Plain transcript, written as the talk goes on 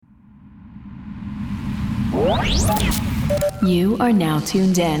You are now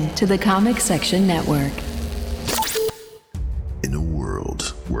tuned in to the Comic Section Network. In a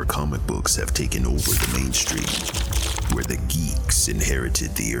world where comic books have taken over the mainstream, where the geeks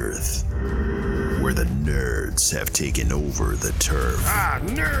inherited the earth, where the nerds have taken over the turf.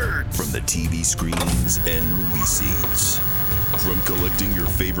 Nerds! From the TV screens and movie scenes. From collecting your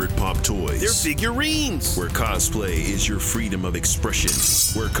favorite pop toys. They're figurines! Where cosplay is your freedom of expression.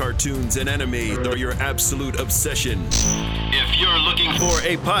 Where cartoons and anime are your absolute obsession. If you're looking for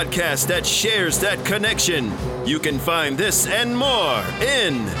a podcast that shares that connection, you can find this and more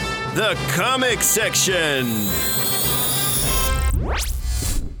in the Comic Section.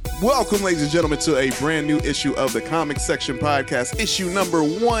 Welcome, ladies and gentlemen, to a brand new issue of the Comic Section Podcast, issue number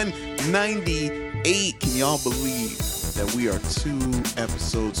 198. Can y'all believe that we are 2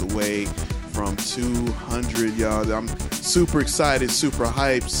 episodes away from 200, y'all? I'm super excited, super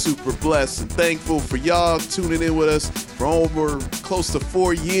hyped, super blessed, and thankful for y'all tuning in with us for over close to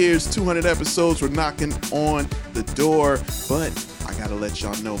 4 years. 200 episodes, we're knocking on the door, but I gotta let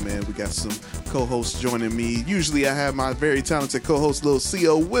y'all know, man, we got some co-hosts joining me. Usually I have my very talented co-host Lil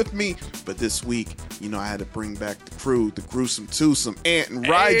CO with me, but this week, you know, I had to bring back the crew, the gruesome twosome, Ant and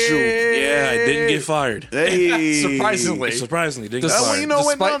Rigel. Yeah, I didn't get fired. Hey, surprisingly didn't get well, fired. you know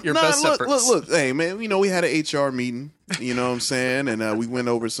what? Despite your best efforts. Look, hey man, you know we had an HR meeting. You know what I'm saying? And we went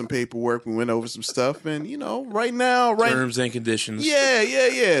over some paperwork. We went over some stuff. And, you know, right now... Terms and conditions.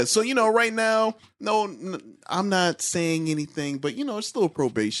 Yeah. So, you know, right now, no, I'm not saying anything. But, you know, it's still a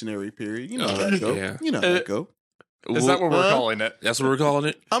probationary period. You know how that go. Yeah. You know how that go. Is that what we're calling it? That's what we're calling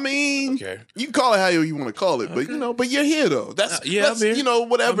it? I mean, okay. You can call it how you want to call it, but you know, but you're here though. That's I'm here. You know,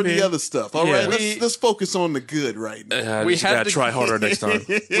 whatever the other stuff. All right, let's focus on the good right now. We had to try harder next time.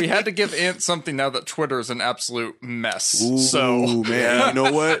 We had to give Ant something now that Twitter is an absolute mess. Ooh, so man, you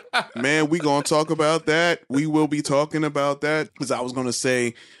know what, man, we gonna talk about that. We will be talking about that because I was gonna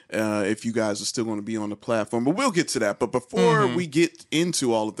say if you guys are still gonna be on the platform, but we'll get to that. But before we get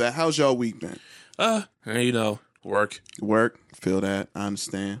into all of that, how's y'all week been? You know. Work, feel that. I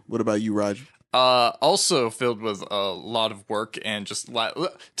understand. What about you, Roger? Also filled with a lot of work and just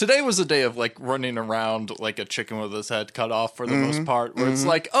today was a day of like running around like a chicken with his head cut off for the most part, where it's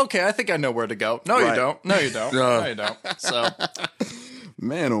like, okay, I think I know where to go. No, you don't. No, you don't. No, you don't. So,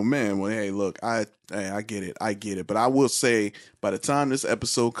 man, oh man. Well, hey, look, I get it. But I will say, by the time this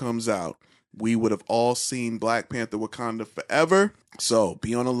episode comes out, we would have all seen Black Panther: Wakanda Forever. So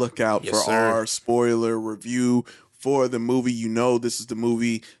be on the lookout for our spoiler review for the movie. You know, this is the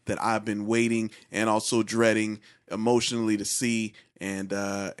movie that I've been waiting and also dreading emotionally to see. And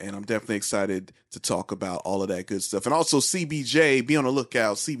I'm definitely excited to talk about all of that good stuff. And also CBJ, be on the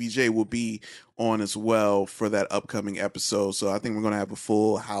lookout. CBJ will be on as well for that upcoming episode. So I think we're going to have a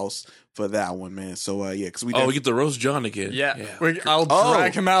full house for that one, man. So, yeah. Cause we get the roast John again. Yeah. I'll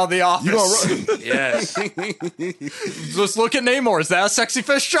drag him out of the office. You gonna Yes. Just look at Namor. Is that a sexy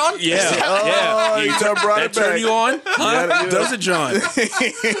fish, John? Yeah. You brought it back. Turn you on? Huh? Does it, John?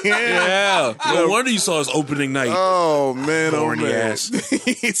 Yeah. No wonder you saw his opening night. Oh, man. Corny ass.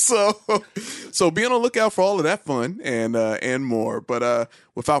 So be on the lookout for all of that fun and more. But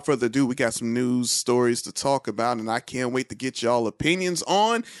without further ado, we got some news stories to talk about, and I can't wait to get y'all opinions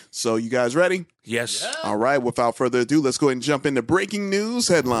on. So you guys ready? Yes. Yeah. All right. Without further ado, let's go ahead and jump into breaking news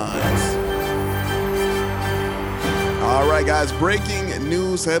headlines. All right, guys. Breaking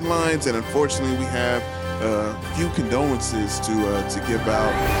news headlines, and unfortunately, we have a few condolences to give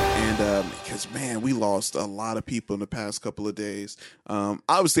out, and because man, we lost a lot of people in the past couple of days.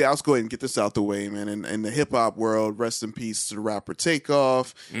 Obviously, I'll just go ahead and get this out the way, man. In the hip hop world, rest in peace to the rapper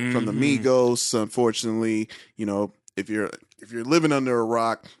Takeoff from the Migos. Unfortunately, you know, if you're living under a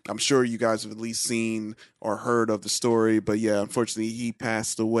rock, I'm sure you guys have at least seen or heard of the story. But yeah, unfortunately, he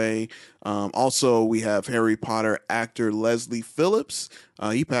passed away. Also, we have Harry Potter actor Leslie Phillips.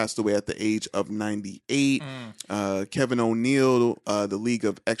 He passed away at the age of 98. Kevin O'Neill, the League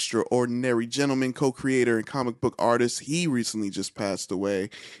of Extraordinary Gentlemen co-creator and comic book artist, he recently just passed away.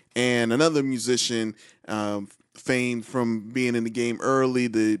 And another musician, famed from being in the game early,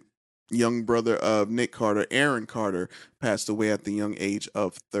 the young brother of Nick Carter, Aaron Carter, passed away at the young age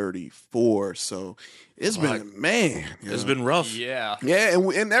of 34. So it's been, man. It's been rough. Yeah. Yeah,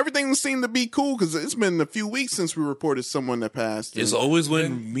 and everything seemed to be cool because it's been a few weeks since we reported someone that passed. It's always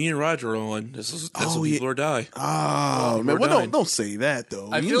when me and Roger are on. That's when people are dying. Oh, man. Well, don't say that, though.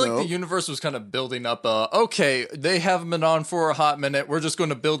 I feel like the universe was kind of building up okay, they haven't been on for a hot minute. We're just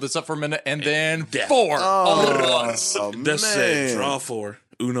going to build this up for a minute, and then four all at once. That's it. Draw 4.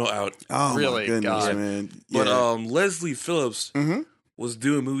 Uno out. Oh, really? My goodness, God. man. But Leslie Phillips was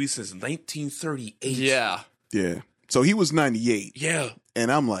doing movies since 1938. Yeah. Yeah. So he was 98. Yeah.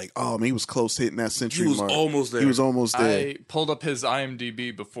 And I'm like, oh, man, he was close hitting that century mark. He was almost there. He was almost there. I pulled up his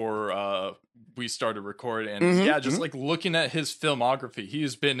IMDb before we started recording, and just like looking at his filmography,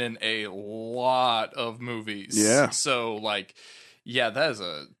 he's been in a lot of movies. Yeah. So like, yeah, that is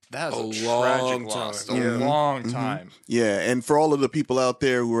a long tragic loss. time. A long time. Yeah, and for all of the people out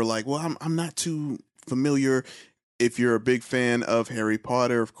there who are like, well, I'm not too familiar. If you're a big fan of Harry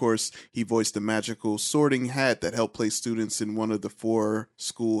Potter, of course, he voiced the magical sorting hat that helped place students in one of the 4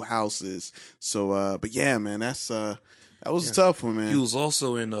 school houses. So, but yeah, man, that was a tough one, man. He was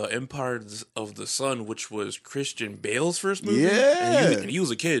also in Empire of the Sun, which was Christian Bale's first movie. Yeah. And he was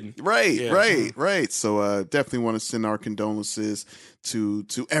a kid. Right, Yeah. right. So definitely want to send our condolences to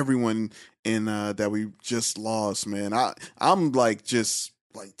everyone in that we just lost, man. I'm like just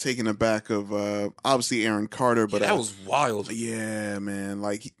like taken aback of obviously Aaron Carter, but that was wild. Yeah, man,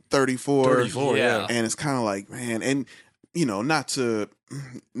 like 34. 34, yeah. And it's kind of like, man, and you know, not to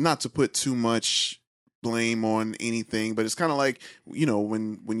put too much blame on anything, but it's kind of like, you know,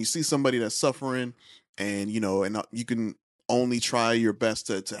 when you see somebody that's suffering and, you know, and you can only try your best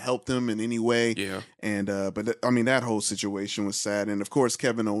to help them in any way. Yeah. And, but I mean, that whole situation was sad. And of course,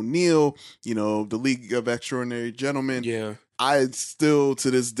 Kevin O'Neill, you know, the League of Extraordinary Gentlemen. Yeah. I still,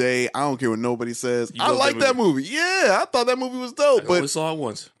 to this day, I don't care what nobody says. You I love like that movie. Yeah, I thought that movie was dope. I But only saw it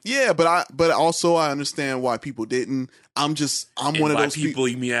once. yeah, but also I understand why people didn't. I'm And one of by those people.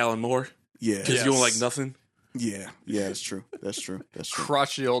 You mean Alan Moore? Yeah, Because you don't like nothing. yeah, that's true. That's true.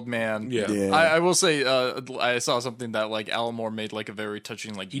 Crotchety old man. Yeah. Yeah. I will say, I saw something that like Alan Moore made like a very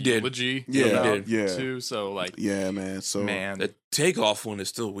touching like He did. eulogy. Yeah, about he did. Yeah. too. So like, Yeah, man. So man, The Takeoff one is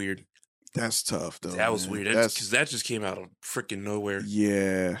still weird. that's tough, though. That was man. weird. That's Because that just came out of freaking nowhere.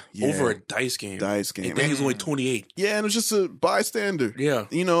 yeah. Over a dice game. dice game. And then he was only 28. Yeah, and it was just a bystander. Yeah.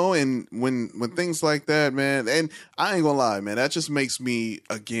 You know, and when things like that, man, and I ain't gonna lie, man, that just makes me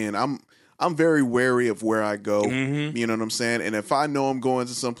again. I'm very wary of where I go. Mhm. You know what I'm saying? And if I know I'm going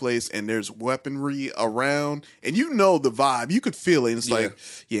to some place and there's weaponry around, and you know the vibe, you could feel it. And it's Yeah. like,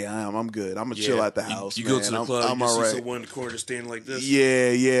 yeah, I'm good. I'm gonna chill at the house. You man. go to the club, I'm you all see right. someone in the corner standing like this.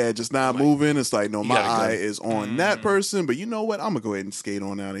 Yeah, just not moving. It's like, no, my gotta go. eye is on that person. But you know what? I'm gonna go ahead and skate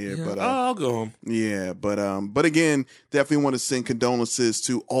on out of here. But I'll go home. yeah, but again, definitely want to send condolences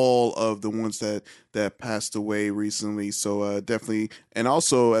to all of the ones that passed away recently. So definitely, and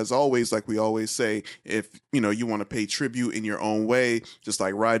also as always, like we always say, if you know you want to pay tribute in your own way, just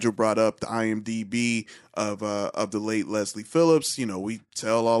like Rigel brought up the IMDb of the late Leslie Phillips. You know, we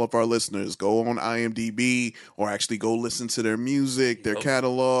tell all of our listeners, go on IMDb or actually go listen to their music, their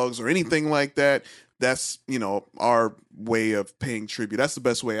catalogs, or anything like that. That's, you know, our way of paying tribute. That's the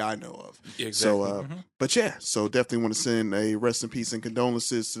best way I know of. Exactly. So, but yeah, so definitely want to send a rest in peace and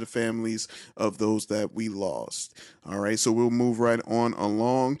condolences to the families of those that we lost. All right, so we'll move right on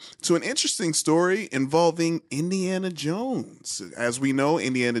along to an interesting story involving Indiana Jones. As we know,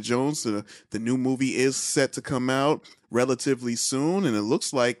 Indiana Jones, the new movie is set to come out relatively soon, and it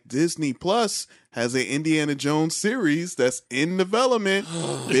looks like Disney Plus has an Indiana Jones series that's in development.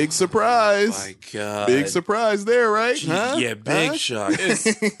 Big surprise. My God. Big surprise there, right? Huh? Yeah, big Huh? shock. is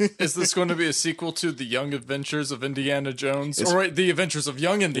this going to be a sequel to The Young Adventures of Indiana Jones? Or wait, The Adventures of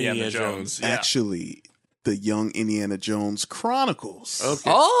Young Indiana Indiana Jones. Jones. Yeah. Actually, the Young Indiana Jones Chronicles.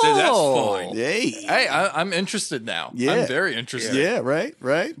 Okay. Oh. That's fine. Hey. Hey, I'm interested now. Yeah. I'm very interested. Yeah, right.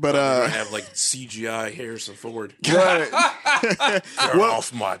 But I have like CGI Harrison Ford. right. Get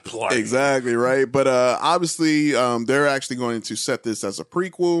off my plane. Exactly, right. But obviously, they're actually going to set this as a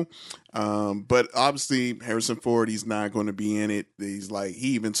prequel. But obviously, Harrison Ford, he's not going to be in it. He's like, he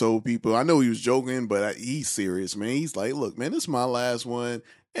even told people, I know he was joking, but he's serious, man. He's like, look, man, this is my last one.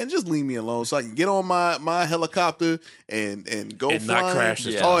 And just leave me alone so I can get on my helicopter and go And flying. not crash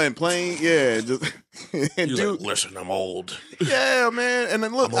this Oh, time. and plane, yeah. Just, and He's do, like, listen, I'm old. yeah, man. And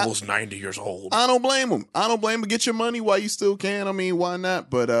then look, I'm almost 90 years old. I don't blame him. I don't blame him. Get your money while you still can. I mean, why not?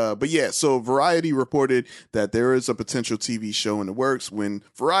 But yeah. So Variety reported that there is a potential TV show in the works. When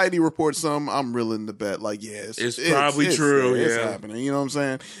Variety reports something, I'm willing to bet, like, yeah, It's probably true, It's yeah. happening. You know what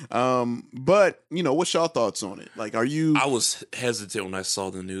I'm saying? But you know, what's y'all thoughts on it? Like, are you? I was hesitant when I saw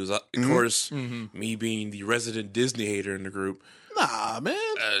the news. Of course, me being the resident Disney hater in the group. Nah, man.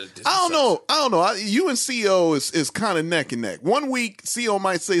 Disney I don't sucks. know. You and CO is kind of neck and neck. One week, CO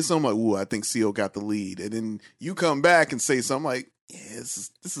might say something like, "Ooh, I think CO got the lead," and then you come back and say something like, "Yeah,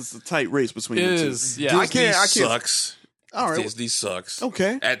 this is a tight race between It the two." is, yeah. I can't. Sucks. All right. Disney sucks.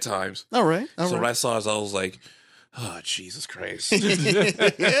 Okay. At times. All right. All So right. when I saw it, I was like, oh, Jesus Christ.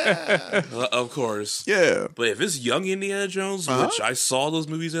 Yeah. Of course. Yeah. But if it's young Indiana Jones, which I saw those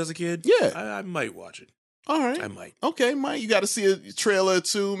movies as a kid, Yeah. I might watch it. All right. I might. Okay, Mike. You got to see a trailer or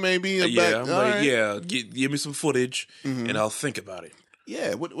two, maybe. Give me some footage, and I'll think about it.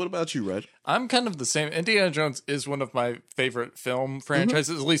 Yeah. What about you, Reg? I'm kind of the same. Indiana Jones is one of my favorite film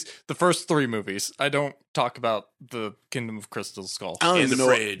franchises, at least the first 3 movies. I don't talk about the Kingdom of Crystal Skull. I don't In even the know.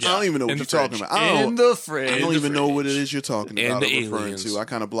 fridge. I don't even know what you're talking about. In the fridge. I don't even know what it is you're talking And about. the or referring aliens. to. I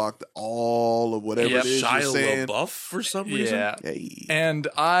kind of blocked all of whatever it is you're Shia saying. LaBeouf for some reason. Yeah. Hey. And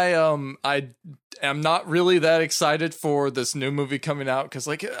I am not really that excited for this new movie coming out because,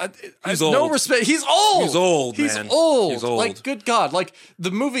 like, He's no old. respect. He's old. He's old, He's man. old. He's old. Like, good God. Like,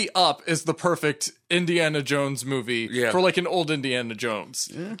 the movie Up is the perfect Indiana Jones movie Yeah. for, like, an old Indiana Jones.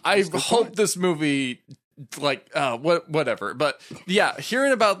 Yeah, I that's a good hope point. this movie, like, whatever. But, yeah,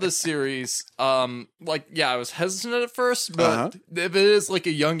 hearing about this series, I was hesitant at first, but if it is, like,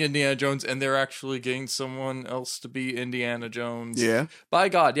 a young Indiana Jones and they're actually getting someone else to be Indiana Jones, Yeah. by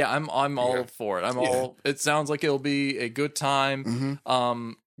God, yeah, I'm all for it. It sounds like it'll be a good time.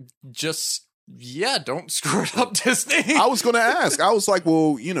 Just don't screw it up, Disney. I was going to ask. I was like,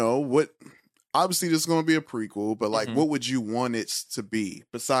 well, what? Obviously, this is going to be a prequel, but like, what would you want it to be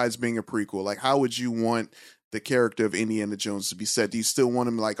besides being a prequel? Like, how would you want the character of Indiana Jones to be set? Do you still want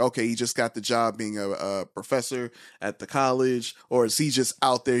him like, okay, he just got the job being a professor at the college, or is he just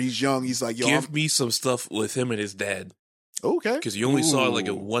out there? He's young. He's like, yo, Give me some stuff with him and his dad. okay, Because you only saw it like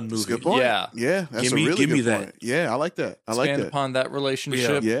in one That's a movie. good point. Yeah. yeah, that's Give a me- really give good me that. point. Yeah, I like that. I like Expand that. upon that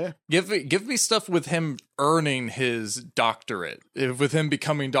relationship. Yeah, Give me stuff with him earning his doctorate, with him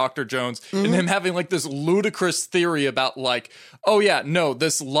becoming Dr. Jones, and him having like this ludicrous theory about like, oh yeah, no,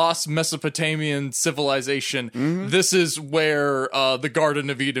 this lost Mesopotamian civilization, this is where the Garden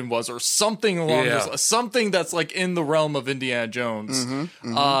of Eden was, or something along this, something that's like in the realm of Indiana Jones.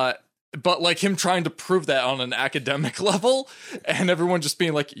 But like him trying to prove that on an academic level, and everyone just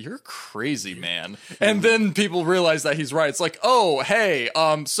being like, "You're crazy, man." And then people realize that he's right. It's like, "Oh, hey,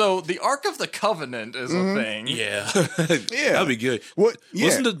 so the Ark of the Covenant is a thing." Yeah. Yeah. That'd be good. What? Yeah.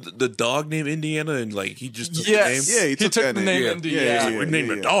 Wasn't the dog named Indiana and like he just took Yes. the name? Yeah, he took that the name Yeah. Indy. We named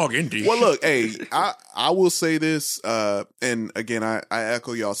the dog Indy. Well, look, hey, I will say this, and again, I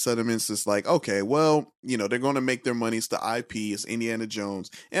echo y'all sentiments. It's like, okay, well, they're going to make their money. It's the IP. It's Indiana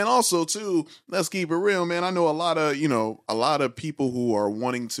Jones, and also too, let's keep it real, man. I know a lot of people who are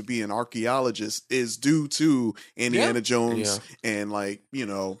wanting to be an archaeologist is due to Indiana Jones, and like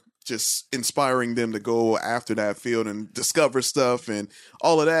just inspiring them to go after that field and discover stuff and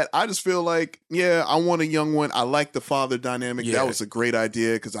all of that. I just feel like, I want a young one. I like the father dynamic. Yeah. That was a great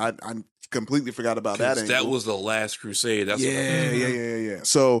idea because I completely forgot about that angle. That was the last crusade. That's Yeah.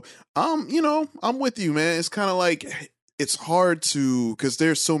 So, I'm with you, man. It's kind of like it's hard to because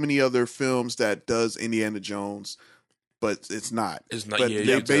there's so many other films that does Indiana Jones, but it's not. It's not. But Yeah,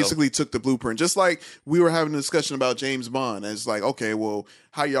 they you tell. basically took the blueprint, just like we were having a discussion about James Bond. And it's like, okay, well,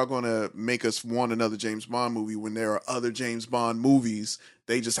 how y'all gonna make us want another James Bond movie when there are other James Bond movies?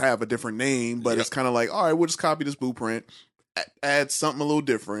 They just have a different name, but it's kind of like, all right, we'll just copy this blueprint, add something a little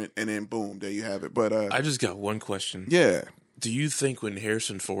different, and then boom, there you have it. But I just got one question. yeah. Do you think when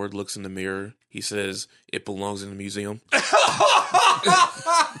Harrison Ford looks in the mirror, he says it belongs in the museum?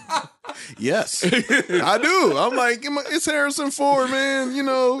 Yes, I do. I'm like, it's Harrison Ford, man.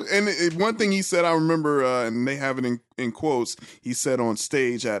 And one thing he said, I remember, and they have it in quotes. He said on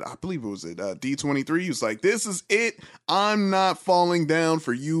stage at, I believe it was at D23. He was like, "This is it. I'm not falling down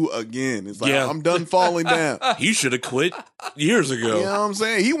for you again." It's like, I'm done falling down. He should have quit years ago. You know what I'm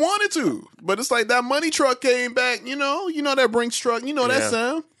saying? He wanted to, but it's like that money truck came back. You know that Brinks truck. You know that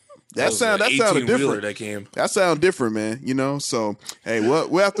sound. That sounded different. That came. That sounded different, man. So hey,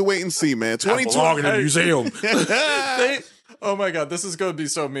 we'll have to wait and see, man. I belong in the museum. Oh my God, this is going to be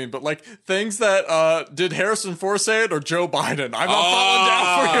so mean. But like things that did Harrison Ford say it or Joe Biden? I'm not falling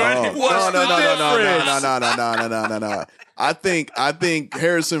down for you anymore. What's the difference? No. I think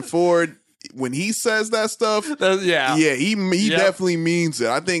Harrison Ford, when he says that stuff, he definitely means it.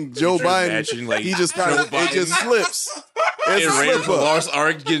 I think Joe Biden, imagine, like, he just kind of it just slips. It's a Raiders of slip the up. Lost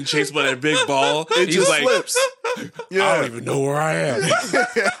Ark getting chased by that big ball. It He's just like, slips. I Yeah, don't even know where I am.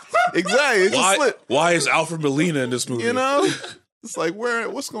 exactly. It just slips. Why is Alfred Molina in this movie? It's like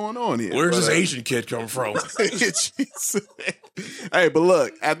what's going on here? Where's this Asian kid come from? Jesus. Hey, but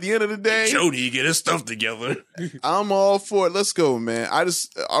look, at the end of the day, Jody, get his stuff together. I'm all for it. Let's go, man. I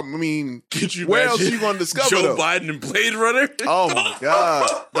mean, Could you where else imagine you gonna discover Joe though? Biden and Blade Runner? Oh my God,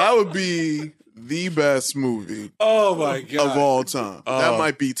 that would be the best movie Oh my god! of all time. That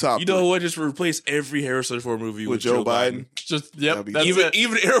might be top. You know what? Just replace every Harrison Ford movie with Joe Biden. Just yep. That'd be- That's Even it.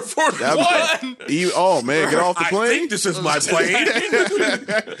 even Air Force One. Oh man, get off the I plane. think this is my plane.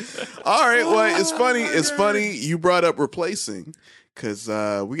 All right, well, it's funny. It's funny you brought up replacing because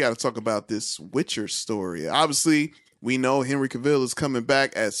we got to talk about this Witcher story. Obviously, we know Henry Cavill is coming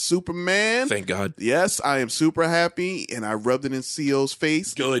back as Superman. Thank God. Yes, I am super happy, and I rubbed it in CO's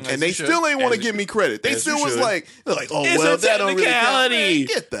face. Good. And they still ain't want to give me credit. They as still you was should. like, they're like, oh, It's well, a that don't really count. technicality. Man,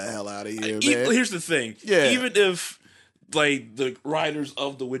 get the hell out of here, man. Here's the thing. Yeah. Even if like the writers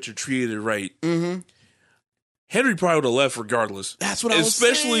of The Witcher treated it right, Henry probably would have left regardless. That's what I was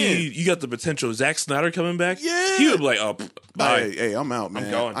Especially saying. you got the potential of Zack Snyder coming back. Yeah. He would be like, oh, bye. Hey, I'm out,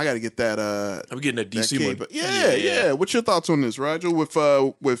 man. going. I got to get that. I'm getting that DC cape. one. Yeah. What's your thoughts on this, Rigel? With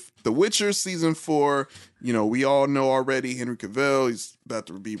The Witcher season 4, you know, we all know already Henry Cavill, he's about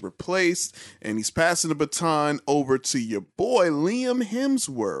to be replaced, and he's passing the baton over to your boy Liam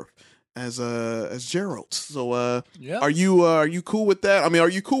Hemsworth as Geralt. So, are you cool with that? I mean, are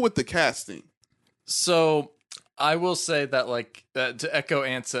you cool with the casting? So I will say that, like, to echo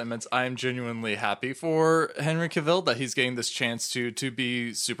Ant's sentiments, I am genuinely happy for Henry Cavill that he's getting this chance to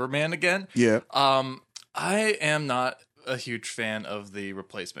be Superman again. Yeah. I am not a huge fan of the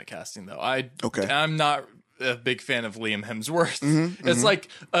replacement casting, though. Okay. I'm not a big fan of Liam Hemsworth. It's like,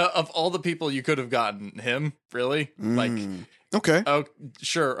 of all the people you could have gotten, him, really? Like, Okay. oh,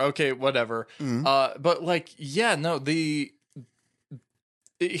 sure, okay, whatever. But, like, yeah, no,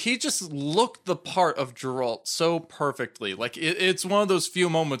 he just looked the part of Geralt so perfectly. Like, it's one of those few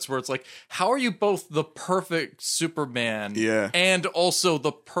moments where it's like, how are you both the perfect Superman and also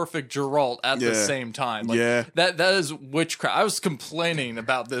the perfect Geralt at the same time? Like, that is witchcraft. I was complaining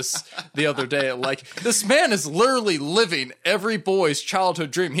about this the other day. Like, this man is literally living every boy's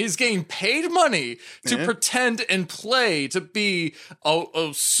childhood dream. He's getting paid money to pretend and play to be a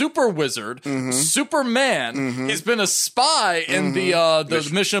super wizard, Superman. He's been a spy in the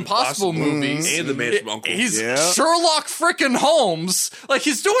Mission Impossible movies and the Man from Uncle. He's Sherlock frickin' Holmes. Like,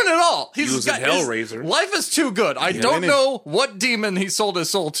 he's doing it all. He was in Hellraiser. Life is too good. I don't know what demon he sold his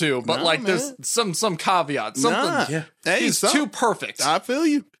soul to, but there's some caveat. Something. Hey, he's too perfect. I feel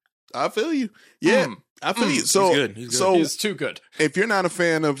you. Yeah, I feel you. So, He's good. He's good. so He's too good. if you're not a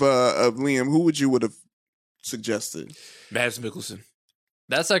fan of Liam, who would you have suggested? Mads Mikkelsen.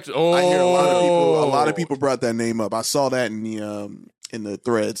 That's actually. I hear a lot of people brought that name up. I saw that in the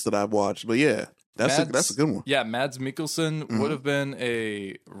threads that I've watched. But yeah, that's a good one. Yeah, Mads Mikkelsen would have been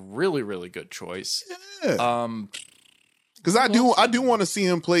a really, really good choice. Yeah. Because I do want to see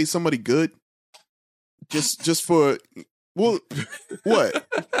him play somebody good. Just for what?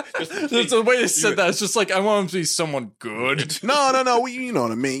 That's the way they said that. It's just like, I want him to be someone good. No. You know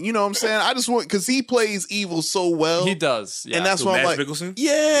what I mean. You know what I'm saying? I just want, because he plays evil so well. He does. Yeah. And that's why I'm Mads like, Mikkelsen?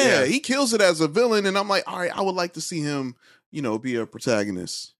 yeah, he kills it as a villain. And I'm like, all right, I would like to see him, be a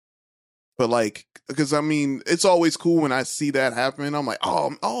protagonist. But like, because I mean, it's always cool when I see that happen. I'm like,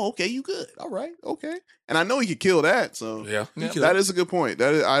 oh, okay, you good. All right, okay. And I know he could kill that. So Yeah. that is a good point.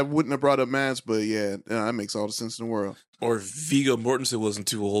 I wouldn't have brought up Mads, but yeah, that makes all the sense in the world. Or Viggo Mortensen wasn't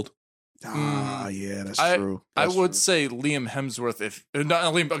too old. Yeah, that's true. I would say Liam Hemsworth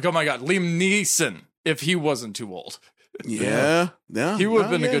Liam Neeson if he wasn't too old. Yeah. He would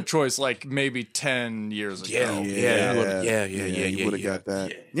have been a good choice, like maybe 10 years ago. Yeah. You would have got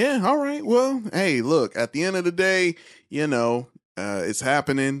that. Yeah. All right. Well, hey, look. At the end of the day, it's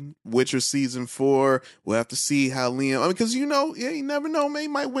happening. Witcher season 4. We'll have to see how Liam. I mean, because you never know. Man, he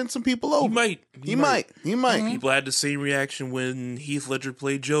might win some people over. He might. People had the same reaction when Heath Ledger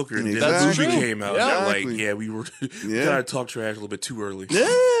played Joker. And Exactly. that movie came out. Yeah. Like, Exactly. we were kind of talk trash a little bit too early. Yeah,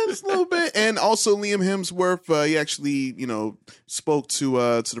 just a little bit. And also Liam Hemsworth, he actually, spoke to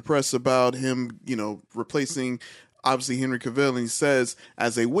the press about him, replacing obviously Henry Cavill, and he says,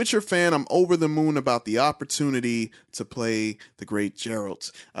 as a Witcher fan, I'm over the moon about the opportunity to play the great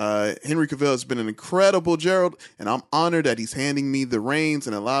Geralt. Henry Cavill has been an incredible Geralt, and I'm honored that he's handing me the reins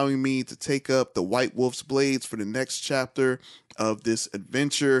and allowing me to take up the White Wolf's blades for the next chapter of this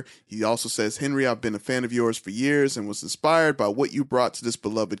adventure. He also says, Henry, I've been a fan of yours for years and was inspired by what you brought to this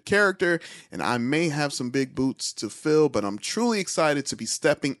beloved character, and I may have some big boots to fill, but I'm truly excited to be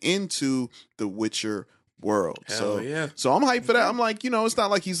stepping into the Witcher world. So I'm hyped for that. I'm like, it's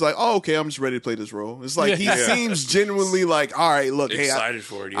not like he's like, oh, okay, I'm just ready to play this role. It's like he seems genuinely like, all right, look, excited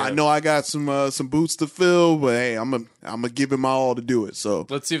for it. Yeah. I know I got some boots to fill, but hey, I'm gonna give him my all to do it. So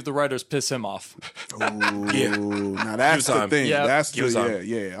let's see if the writers piss him off. Now that's the thing. Yep. That's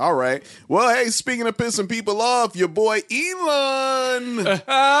the All right. Well, hey, speaking of pissing people off, your boy Elon.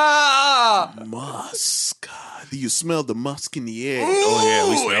 Musk. Do you smell the musk in the air? Oh yeah,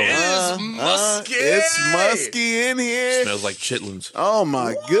 we smell It it. is musky. It's musky in here. Smells like chitlins. Oh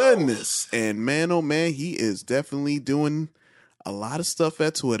my goodness. And man, oh man, he is definitely doing a lot of stuff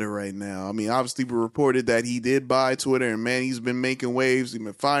at Twitter right now. I mean, obviously we reported that he did buy Twitter, and man, he's been making waves. He's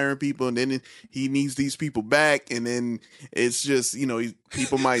been firing people, and then he needs these people back, and then it's just,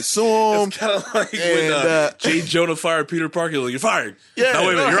 people might sue him. It's kind of like when Jay Jonah fired Peter Parker. Like, you're fired. Yeah. No,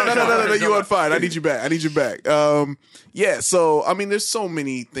 wait a minute. You're No, you aren't fired. I need you back. Yeah, so, I mean, there's so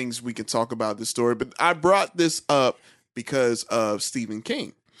many things we can talk about this story, but I brought this up because of Stephen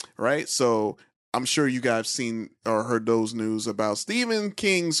King, right? So I'm sure you guys seen or heard those news about Stephen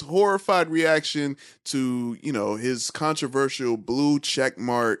King's horrified reaction to, his controversial blue check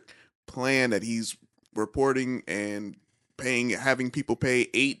mark plan that he's reporting and having people pay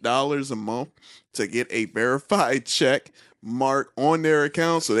 $8 a month to get a verified check mark on their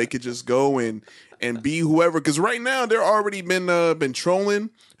account so they could just go and be whoever. Because right now they're already been trolling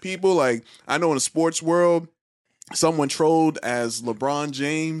people. Like, I know in the sports world, someone trolled as LeBron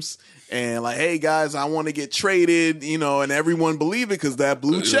James and like, hey guys, I want to get traded, and everyone believed it because that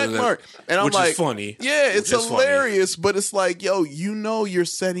blue check mark. And I'm which like, is funny. Yeah, it's hilarious, but it's like, yo, you're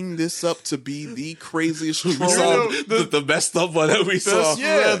setting this up to be the craziest troll. The messed up one that we saw.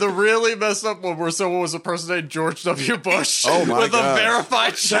 Yeah, the really messed up one where someone was a person named George W. Bush Oh my with God. a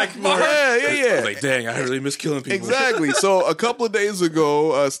verified check mark. Yeah. Like, dang, I really miss killing people. Exactly. So a couple of days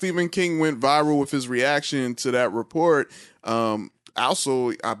ago, Stephen King went viral with his reaction to that report.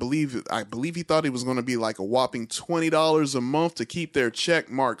 Also, I believe he thought it was going to be like a whopping $20 a month to keep their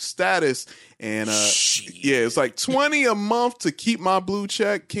check mark status, and it's like $20 a month to keep my blue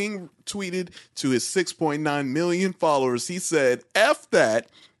check. King tweeted to his 6.9 million followers. He said, "F that.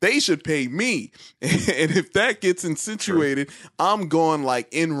 They should pay me, and if that gets insinuated, I'm going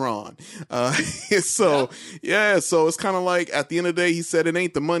like Enron." So it's kind of like at the end of the day, he said it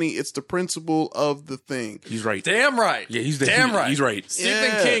ain't the money, it's the principle of the thing. He's right. Damn right. Yeah, he's damn right. He's right.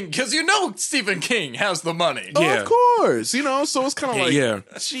 Stephen King, because Stephen King has the money. Oh, Yeah. of course, so it's kind of like, Yeah.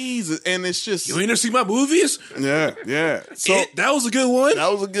 Jesus, and it's just, You ain't never seen my movies? yeah. So That was a good one.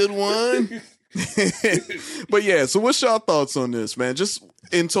 that was a good one. But yeah, so what's y'all thoughts on this, man? Just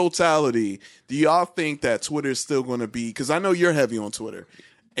in totality, do y'all think that Twitter is still going to be? Because I know you're heavy on Twitter,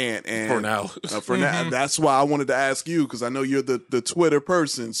 and For now. for now, that's why I wanted to ask you, because I know you're the Twitter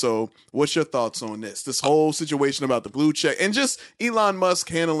person. So, what's your thoughts on this whole situation about the blue check and just Elon Musk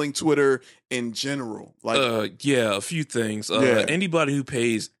handling Twitter in general? Like, a few things. Yeah. Anybody who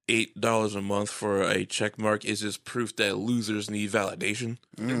pays $8 a month for a check mark is just proof that losers need validation.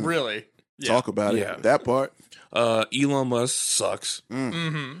 Really? talk about Yeah. it. That part. Elon Musk sucks. He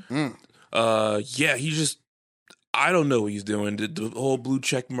just, I don't know what he's doing. The whole blue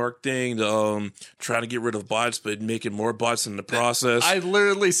check mark thing, trying to get rid of bots, but making more bots in the process. I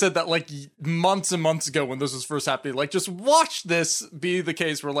literally said that like months and months ago when this was first happening. Like, just watch this be the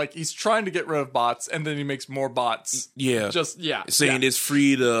case where like he's trying to get rid of bots and then he makes more bots. Yeah. Saying it's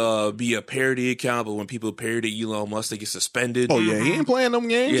free to be a parody account, but when people parody Elon Musk, they get suspended. Oh yeah, he ain't playing them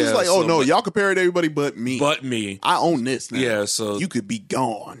games. Yeah, It's like, so- oh no, y'all can parody everybody but me. But me. I own this now. Yeah, so you could be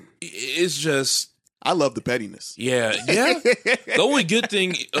gone. it's just... I love the pettiness. Yeah. The only good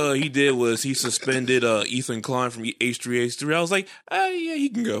thing he did was he suspended Ethan Klein from H3H3. I was like, yeah, he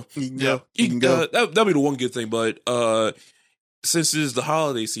can go. He can go. He can go. That'll be the one good thing. But since it is the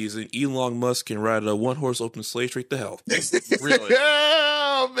holiday season, Elon Musk can ride a one-horse open sleigh straight to hell. Really?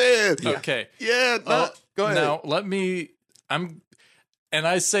 Oh man. Okay. Yeah. Go ahead. Now and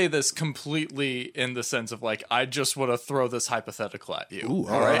I say this completely in the sense of like, I just want to throw this hypothetical at you. Ooh,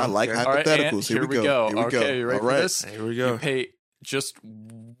 all right. I like All right, and hypotheticals. here we go. Here we go. Okay, you ready All right. for this? Here we go. You pay just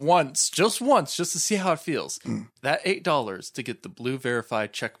once, just to see how it feels. That $8 to get the blue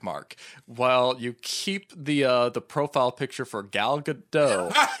verified check mark, while you keep the profile picture for Gal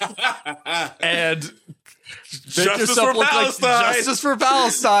Gadot and Justice for Palestine. Justice for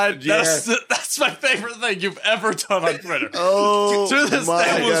Palestine. Yeah. That's my favorite thing you've ever done on Twitter. Oh, To this my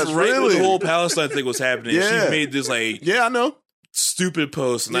day. That was gosh, right when really? the whole Palestine thing was happening. Yeah. She made this like Yeah, I know. stupid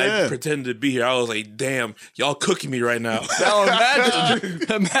post, and Yeah. I pretended to be here. I was like, damn, y'all cooking me right now. Now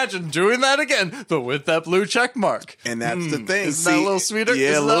imagine doing that again, but with that blue check mark. And that's the thing. Isn't that a little sweeter? Yeah,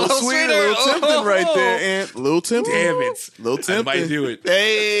 a Isn't that little sweeter. A little tempting right there, Ant. A little tempting. Damn it. Little tempting. I might do it.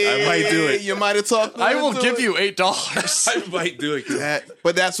 Hey, I might do it. You might have talked. I will into give it. you $8. I might do it.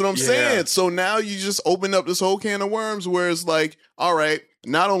 But that's what I'm Yeah. saying. So now you just open up this whole can of worms where it's like, all right,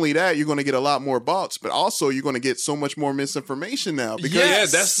 not only that, you're going to get a lot more bots, but also you're going to get so much more misinformation now.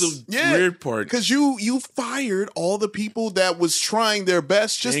 Because that's the weird part. Because you fired all the people that was trying their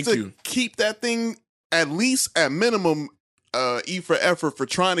best just to keep that thing at least at minimum E for effort for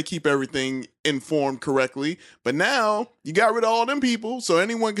trying to keep everything informed correctly. But now you got rid of all them people, so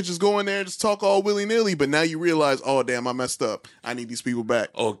anyone could just go in there and just talk all willy-nilly. But now you realize, oh, damn, I messed up. I need these people back.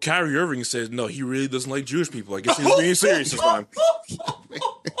 Oh, Kyrie Irving says, no, he really doesn't like Jewish people. I guess he was being serious this time.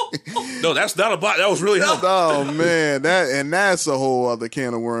 No, that's not a bot. That was really him. Oh, man. That's a whole other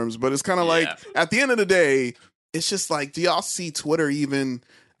can of worms. But it's kind of like, at the end of the day, it's just like, do y'all see Twitter even...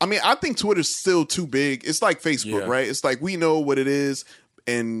 I mean, I think Twitter's still too big. It's like Facebook, right? It's like we know what it is.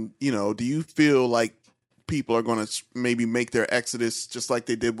 And, do you feel like people are going to maybe make their exodus just like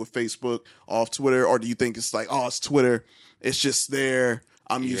they did with Facebook off Twitter? Or do you think it's like, oh, it's Twitter. It's just there.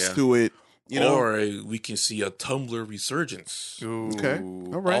 I'm used to it. Or we can see a Tumblr resurgence. Ooh. Okay.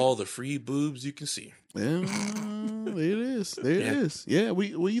 All right. All the free boobs you can see. Yeah, it is. There it is. Yeah. What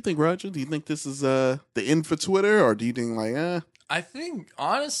do you think, Roger? Do you think this is the end for Twitter? Or do you think like, I think,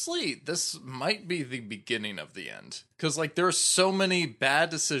 honestly, this might be the beginning of the end. Because, there are so many bad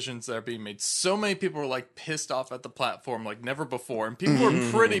decisions that are being made. So many people are, pissed off at the platform like never before. And people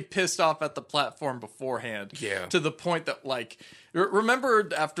were pretty pissed off at the platform beforehand. Yeah. To the point that, remember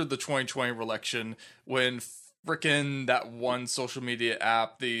after the 2020 election when frickin' that one social media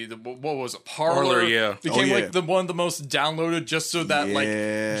app, the what was it, Parler became one of the most downloaded just so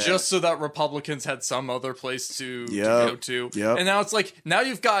that Republicans had some other place to go to. Yep. And now it's now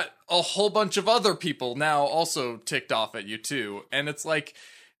you've got a whole bunch of other people now also ticked off at you too. And it's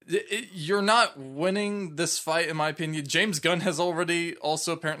you're not winning this fight, in my opinion. James Gunn has already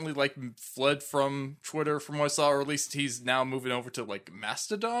also apparently fled from Twitter, from what I saw, or at least he's now moving over to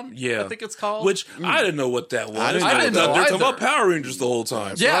Mastodon. I think it's called. Which I didn't know what that was. I didn't know. They're talking about Power Rangers the whole time.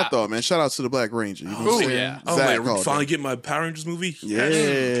 That's what I thought, man. Shout out to the Black Ranger. You know what I'm saying? I'm finally get my Power Rangers movie.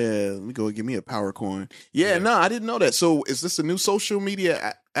 Yeah, let me go give me a power coin. No, I didn't know that. So is this a new social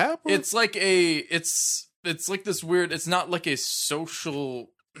media app? It's it's like this weird. It's not like a social.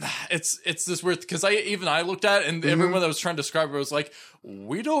 It's this weird because I looked at it and everyone that was trying to describe it was like,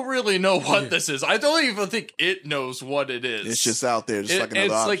 we don't really know what this is. I don't even think it knows what it is. It's just out there, just like another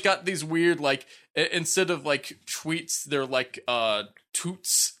it's option. got these weird instead of tweets, they're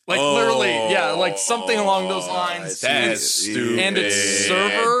toots, literally, something along those lines. That's stupid, and it's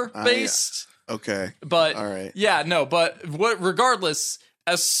server based. Okay, but all right, but regardless.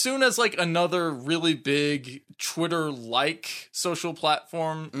 As soon as another really big Twitter-like social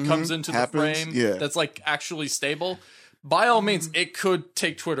platform comes into the frame that's actually stable, by all means, it could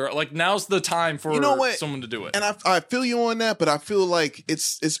take Twitter. Now's the time for someone to do it. And I feel you on that, but I feel like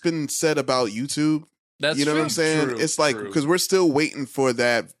it's been said about YouTube. That's what I'm saying? True, it's because we're still waiting for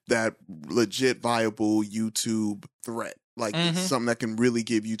that legit viable YouTube threat. Something that can really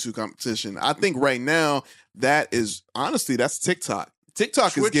give YouTube competition. I think right now that's TikTok.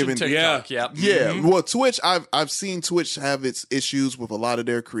 TikTok Twitch is giving TikTok, Well, Twitch, I've seen Twitch have its issues with a lot of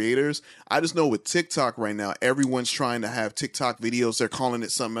their creators. I just know with TikTok right now, everyone's trying to have TikTok videos. They're calling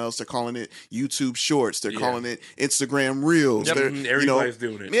it something else. They're calling it YouTube Shorts. They're calling it Instagram Reels. Yep. Everybody's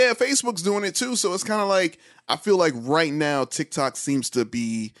doing it. Yeah, Facebook's doing it too. So it's kind of I feel like right now TikTok seems to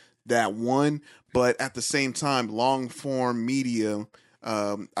be that one, but at the same time, long form media.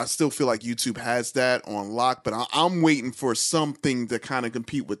 I still feel like YouTube has that on lock, but I'm waiting for something to kind of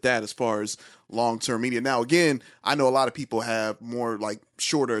compete with that as far as long-term media. Now, again, I know a lot of people have more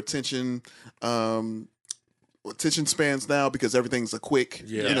shorter attention spans now because everything's a quick,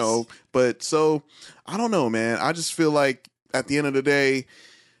 but so I don't know, man. I just feel like at the end of the day,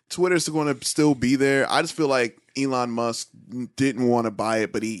 Twitter's going to still be there. I just feel like Elon Musk didn't want to buy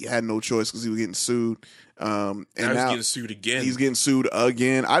it, but he had no choice because he was getting sued. And now he's getting sued again. He's getting sued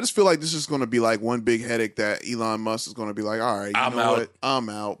again. I just feel like this is going to be one big headache that Elon Musk is going to be like, all right, I'm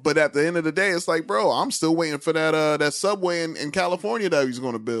out. But at the end of the day, it's bro, I'm still waiting for that subway in California that he's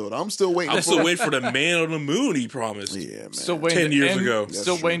going to build. I'm still waiting. I'm still waiting for the man on the moon he promised. Yeah, man. Still waiting 10 years ago.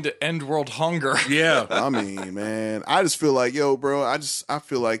 Still waiting to end world hunger. Yeah. I mean, man, I just feel like, bro, I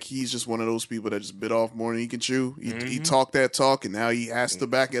feel like he's just one of those people that just bit off more than he can chew. He talked that talk, and now he has to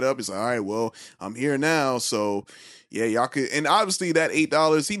back it up. He's like, all right, well, I'm here now. So, yeah, y'all could, and obviously that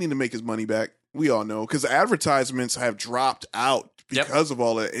 $8, he need to make his money back. We all know because advertisements have dropped out because of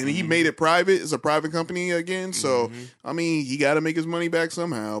all that, and he made it private. It's a private company again, so I mean, he got to make his money back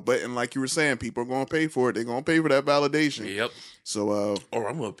somehow. But and like you were saying, people are going to pay for it. They're going to pay for that validation. Yep. So, or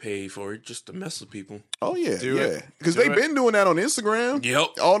I'm going to pay for it just to mess with people. Oh yeah, because they've been doing that on Instagram.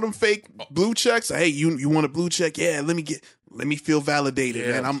 Yep. All them fake blue checks. Hey, you want a blue check? Yeah, let me get. let me feel validated,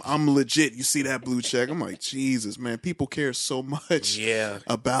 man. I'm legit. You see that blue check? I'm like, Jesus, man. People care so much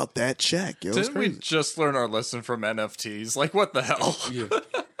about that check. Yo, Didn't we just learn our lesson from NFTs? Like, what the hell?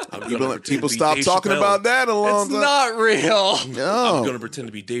 People stop talking about that a long time. It's not real. No. I'm going to pretend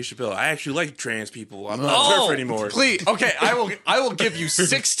to be Dave Chappelle. I actually like trans people. I'm not TERF anymore. Please. Okay, I will give you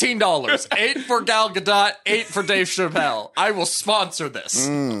 $16. 8 for Gal Gadot, 8 for Dave Chappelle. I will sponsor this.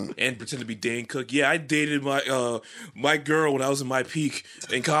 And pretend to be Dane Cook. Yeah, I dated my girl when I was in my peak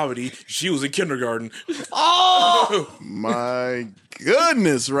in comedy. She was in kindergarten. Oh! My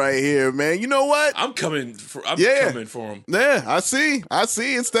goodness right here, man. You know what? I'm coming for him. Yeah, I see.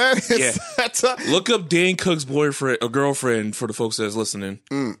 It's that. Look up Dane Cook's boyfriend or girlfriend for the folks that's listening.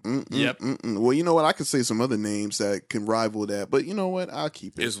 Well, you know what? I could say some other names that can rival that, but you know what? I'll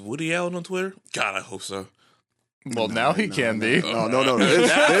keep it. Is Woody Allen on Twitter? God, I hope so. Well, now he can be. No. Now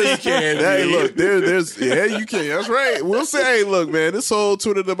he can be. Hey, look, there's you can. That's right. We'll say, hey, look, man, this whole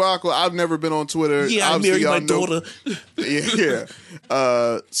Twitter debacle. I've never been on Twitter. Yeah, I married my daughter. Yeah.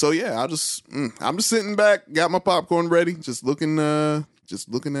 So yeah, I'm just sitting back, got my popcorn ready, just looking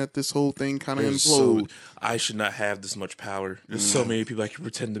at this whole thing kind of implode. I should not have this much power. There's so many people I can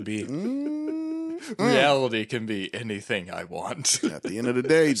pretend to be. Reality can be anything I want. At the end of the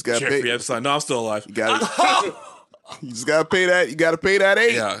day, you just got to pay. Jeffrey Epstein. No, I'm still alive. You just got to pay that. You got to pay that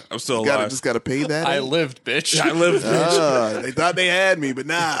 8. Yeah, I'm still alive. Just got to pay that. I lived, bitch. I lived, bitch. They thought they had me, but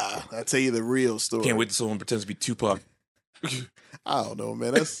nah. I'll tell you the real story. Can't wait till someone pretends to be Tupac. I don't know,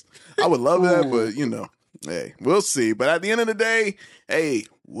 man. I would love that, but you know. Hey, we'll see. But at the end of the day, hey,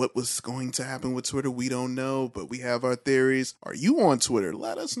 what was going to happen with Twitter, we don't know, but we have our theories. Are you on Twitter?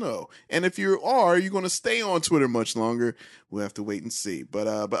 Let us know. And if you are going to stay on Twitter much longer? We'll have to wait and see. But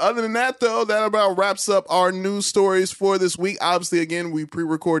other than that, though, that about wraps up our news stories for this week. Obviously, again, we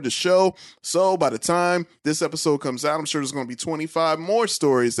pre-record the show. So by the time this episode comes out, I'm sure there's going to be 25 more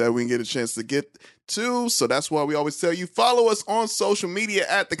stories that we can get a chance to get to. So that's why we always tell you, follow us on social media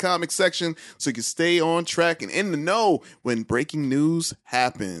at The Comic Section so you can stay on track and in the know when breaking news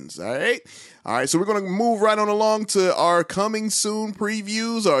happens. All right. So we're going to move right on along to our coming soon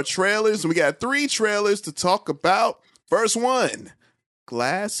previews, our trailers. And we got 3 trailers to talk about. First one,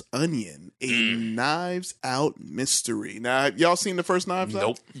 Glass Onion, a Knives Out mystery. Now, have y'all seen the first Knives Out?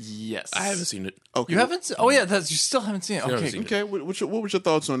 Nope. Yes. I haven't seen it. Okay. You haven't seen it? Oh, yeah, you still haven't seen it. Okay. What was your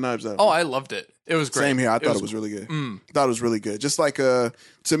thoughts on Knives Out? Oh, I loved it. It was great. Same here. I thought it was really good. Thought it was really good. Just like, to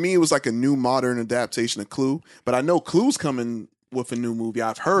me, it was like a new modern adaptation of Clue. But I know Clue's coming with a new movie.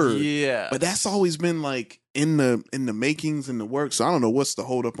 I've heard. Yeah. But that's always been like in the makings, in the works. So I don't know what's the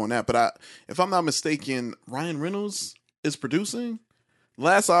hold up on that. But if I'm not mistaken, Ryan Reynolds is producing.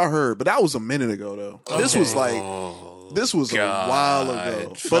 Last I heard, but that was a minute ago though. Okay. This was a while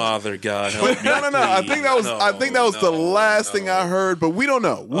ago. Father God, help me. No. I think that was the last thing I heard, but we don't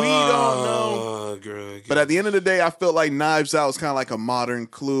know. We don't know. Girl. But at the end of the day, I felt like Knives Out was kind of like a modern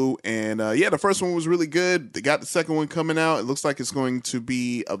Clue, and the first one was really good. They got the second one coming out. It looks like it's going to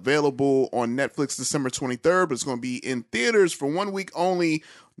be available on Netflix December 23rd, but it's going to be in theaters for 1 week only.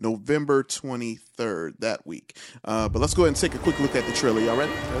 November 23rd, that week. But let's go ahead and take a quick look at the trailer. Y'all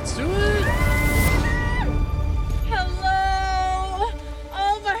ready? Let's do it. Hello!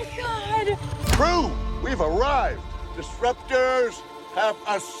 Oh my God! Crew, we've arrived. Disruptors have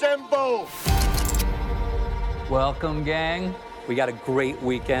assembled. Welcome, gang. We got a great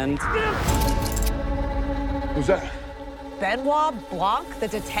weekend. Who's that? Benoit Blanc, the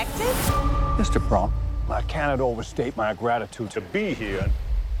detective? Mr. Blanc, I cannot overstate my gratitude to be here.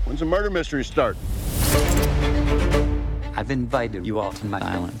 When's the murder mystery start? I've invited you all to my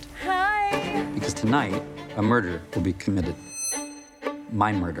island. Hi! Because tonight, a murder will be committed.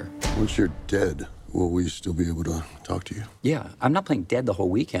 My murder. Once you're dead, will we still be able to talk to you? Yeah, I'm not playing dead the whole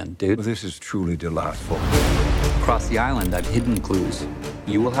weekend, dude. Well, this is truly delightful. Across the island, I've hidden clues.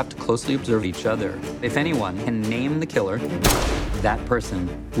 You will have to closely observe each other. If anyone can name the killer, that person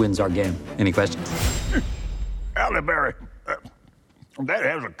wins our game. Any questions? Halle Berry, that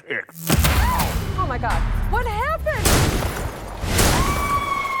has a kick. Oh my God, what happened?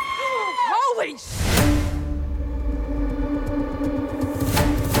 Holy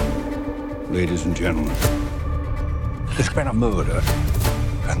Ladies and gentlemen, there's been a murder,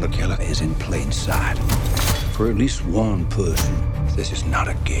 and the killer is in plain sight. For at least one person, this is not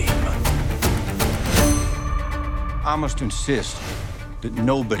a game. I must insist that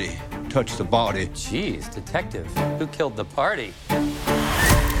nobody touch the body. Jeez, detective, who killed the party?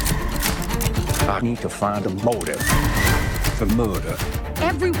 I need to find a motive for murder.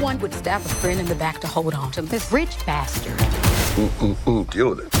 Everyone would stab a friend in the back to hold on to this rich bastard. Deal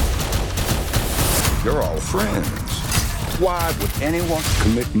with it. You're all friends. Why would anyone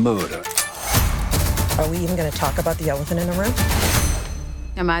commit murder? Are we even going to talk about the elephant in the room?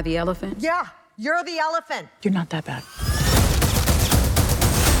 Am I the elephant? Yeah, you're the elephant. You're not that bad.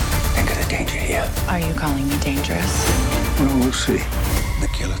 Think of the danger here. Are you calling me dangerous? Well, we'll see. The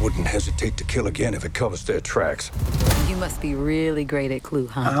killer wouldn't hesitate to kill again if it covers their tracks. You must be really great at Clue,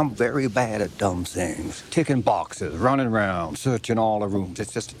 huh? I'm very bad at dumb things. Ticking boxes, running around, searching all the rooms.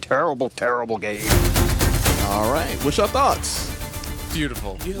 It's just a terrible, terrible game. All right. What's your thoughts?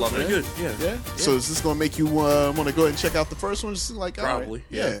 Beautiful. Yeah, Love it. good. Yeah. Yeah. So is this going to make you want to go ahead and check out the first one? Just like, all right. Probably,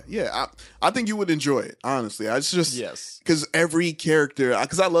 Yeah. I think you would enjoy it, honestly. It's just, Yes. because every character,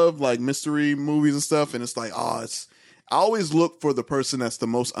 because I love like mystery movies and stuff, and it's like, I always look for the person that's the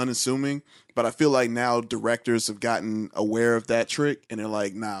most unassuming, but I feel like now directors have gotten aware of that trick, and they're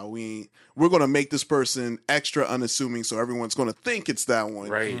like, nah, we're going to make this person extra unassuming, so everyone's going to think it's that one.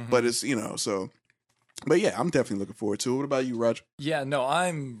 Right. But it's, but yeah, I'm definitely looking forward to it. What about you, Roger? Yeah, no,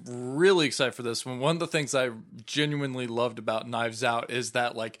 I'm really excited for this one. One of the things I genuinely loved about Knives Out is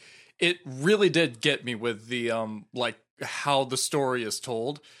that, like, it really did get me with the, like, how the story is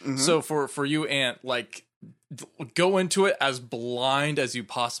told. Mm-hmm. So for you, Ant, like, go into it as blind as you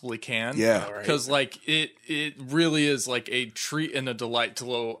possibly can. Yeah. Because, like, it really is, like, a treat and a delight to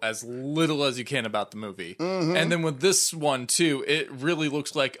know as little as you can about the movie. Mm-hmm. And then with this one, too, it really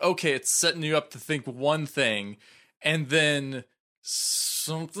looks like, okay, it's setting you up to think one thing, and then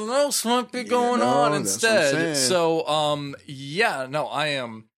something else might be going on instead. So, I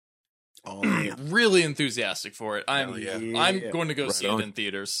am really enthusiastic for it. I'm going to go see it in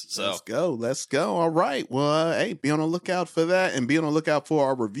theaters. So Let's go. All right. Well, hey, be on the lookout for that, and be on the lookout for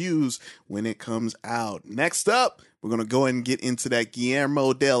our reviews when it comes out. Next up, we're going to go ahead and get into that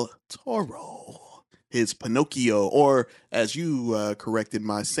Guillermo del Toro, his Pinocchio, or as you corrected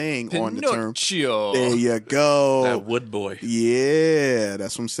my saying on the term. Pinocchio. There you go. That wood boy. Yeah,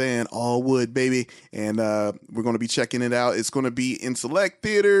 that's what I'm saying. All wood, baby. And we're going to be checking it out. It's going to be in select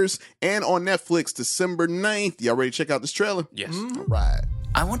theaters and on Netflix December 9th. Y'all ready to check out this trailer? Yes. All right.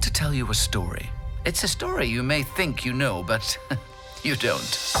 I want to tell you a story. It's a story you may think you know, but you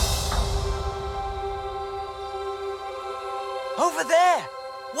don't. Over there!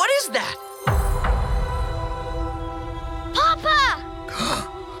 What is that? Papa!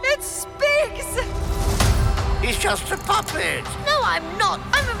 It speaks! He's just a puppet! No, I'm not.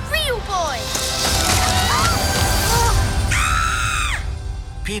 I'm a real boy!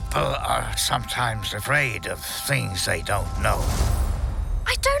 People are sometimes afraid of things they don't know.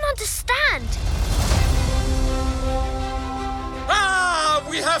 I don't understand. Ah!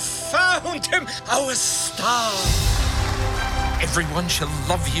 We have found him! Our star! Everyone shall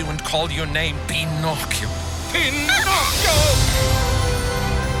love you and call your name Pinocchio. Pinocchio!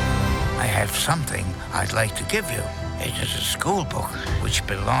 I have something I'd like to give you. It is a school book which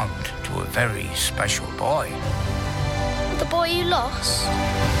belonged to a very special boy. The boy you lost?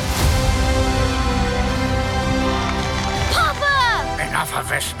 Papa! Enough of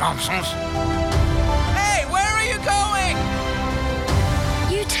this nonsense. Hey, where are you going?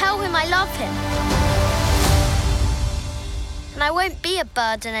 You tell him I love him. And I won't be a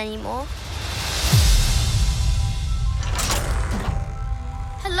burden anymore.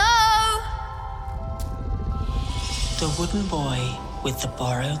 Hello? The wooden boy with the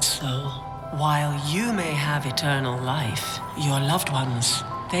borrowed soul. While you may have eternal life, your loved ones,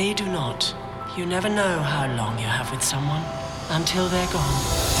 they do not. You never know how long you have with someone until they're gone.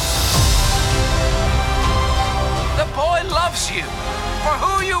 The boy loves you for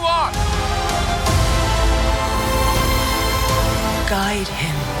who you are. Guide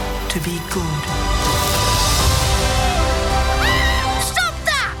him to be good. Stop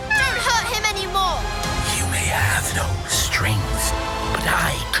that! Don't hurt him anymore! You may have no strength, but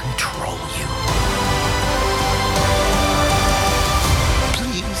I control you.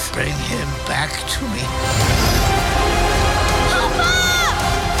 Please bring him back to me. Papa!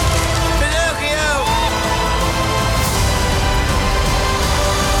 Pinocchio!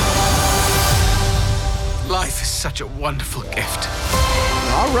 Life is such a wonderful gift.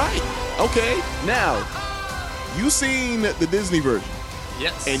 All right. Okay. Now, you seen the Disney version.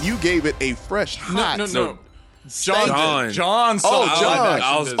 Yes. And you gave it a fresh, hot. No. John. John saw Oh, John.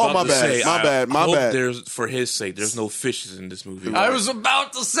 I was it. about my to bad. say, My I hope bad. There's, for his sake, there's no fishes in this movie. I was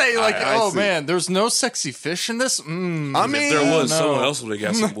about to say, like, I see. man, there's no sexy fish in this? I mean, If there was, no. someone else would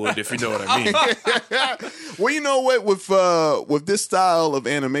have got some wood, if you know what I mean. Well, you know what? With this style of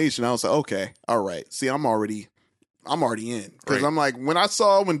animation, I was like, okay, all right. See, I'm already in, because Right. I'm like,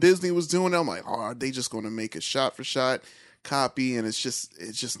 when Disney was doing it, I'm like, oh, are they just going to make a shot for shot copy, and it's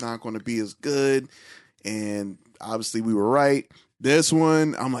just not going to be as good? And obviously we were right. This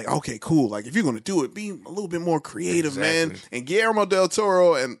one, I'm like, okay, cool. Like, if you're going to do it, be a little bit more creative, man. And Guillermo del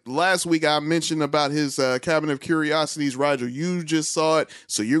Toro, and last week I mentioned about his Cabinet of Curiosities. Roger, you just saw it,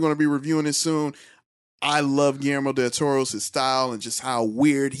 so you're going to be reviewing it soon. I love Guillermo del Toro's his style and just how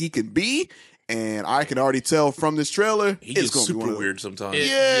weird he can be. And I can already tell from this trailer, he gets super weird sometimes.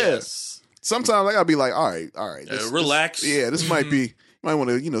 Yes. Sometimes I got to be like, all right. Relax. This might be... Might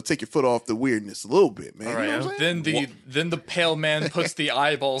want to, take your foot off the weirdness a little bit, man. All right. You know what I'm saying? Then the pale man puts the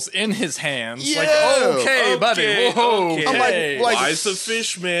eyeballs in his hands. Yeah. Like, okay, buddy. Whoa. Okay. I'm like, why is the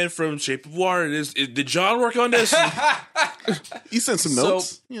fish man from Shape of Water? Did John work on this? He sent some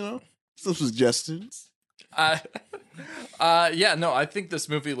notes, some suggestions. I think this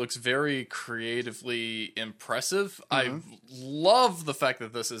movie looks very creatively impressive. I love the fact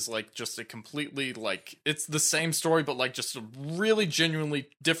that this is like just a completely it's the same story, but like just a really genuinely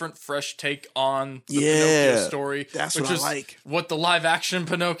different, fresh take on the Pinocchio story. That's which what I is like. What the live action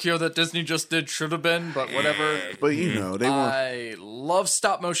Pinocchio that Disney just did should have been, but whatever. But they want. I love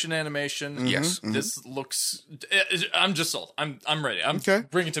stop motion animation. Yes, this looks. I'm just sold. I'm ready.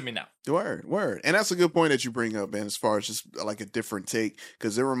 Bring it to me now. Word. And that's a good point that you bring up, man, as far as just like a different take,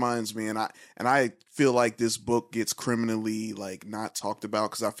 because it reminds me, and I feel like this book gets criminally like not talked about,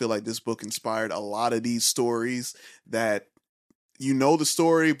 because I feel like this book inspired a lot of these stories that the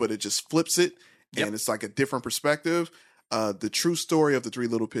story, but it just flips it, and it's like a different perspective. The True Story of the Three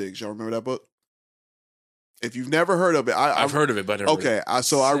Little Pigs. Y'all remember that book? If you've never heard of it, I've heard of it, but I never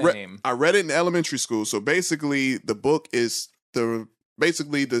read it. I read it in elementary school. So basically, the book is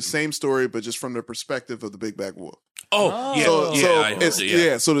basically the same story, but just from the perspective of the Big Bad Wolf. So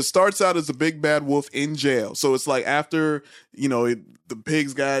it starts out as the Big Bad Wolf in jail. So it's like after the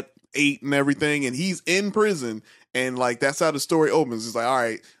pigs got ate and everything, and he's in prison, and like that's how the story opens. It's like, all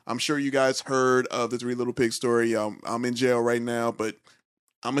right, I'm sure you guys heard of the Three Little Pigs story. I'm in jail right now, but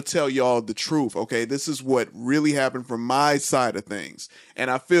I'm gonna tell y'all the truth. Okay, this is what really happened from my side of things, and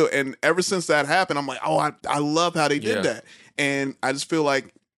I feel, and ever since that happened, I'm like, oh, I love how they did that. And I just feel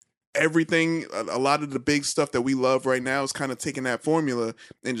like everything, a lot of the big stuff that we love right now is kind of taking that formula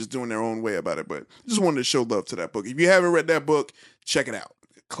and just doing their own way about it. But just wanted to show love to that book. If you haven't read that book, check it out.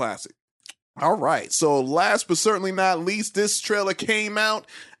 Classic. All right. So last but certainly not least, this trailer came out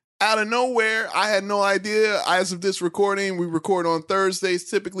of nowhere. I had no idea. As of this recording, we record on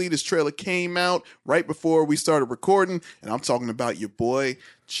Thursdays. Typically, this trailer came out right before we started recording. And I'm talking about your boy,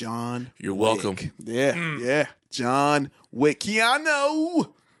 John You're Wick. welcome. Yeah. John Wick.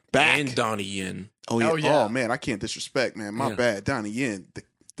 Keanu back. And Donnie Yen. Oh, yeah. Oh, man, I can't disrespect, man. My bad. Donnie Yen,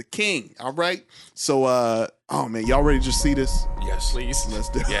 the king. All right. So, oh, man, y'all ready to just see this? Yes. Please. Let's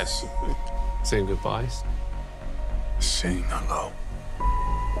do it. Yes. Saying goodbyes? Saying hello.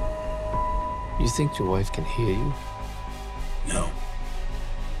 You think your wife can hear you? No.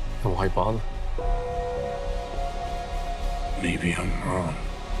 Then why bother? Maybe I'm wrong.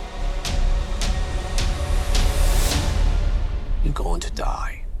 You're going to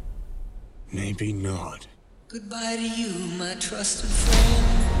die. Maybe not. Goodbye to you, my trusted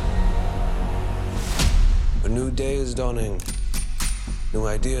friend. A new day is dawning. New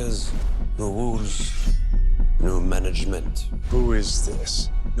ideas, new rules, new management. Who is this?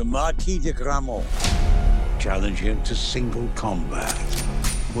 The Marquis de Gramont. Challenge him to single combat.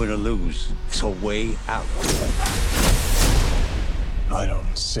 Win or lose, it's a way out. I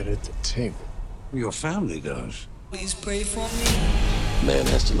don't sit at the table. Your family does. Please pray for me. Man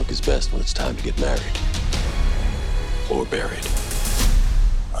has to look his best when it's time to get married. Or buried.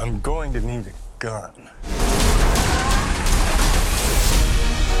 I'm going to need a gun.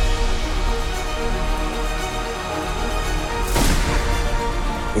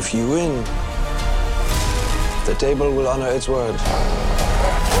 If you win, the table will honor its word.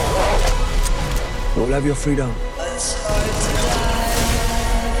 You'll have your freedom.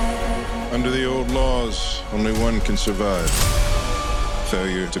 Under the old laws, only one can survive.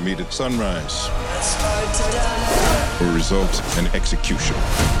 Failure to meet at sunrise will result in execution.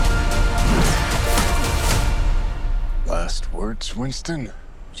 Last words, Winston?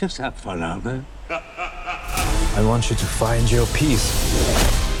 Just have fun out there. I want you to find your peace.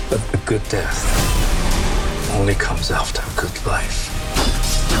 But a good death only comes after a good life.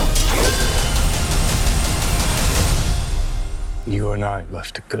 You and I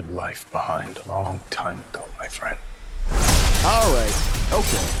left a good life behind a long time ago, my friend. All right.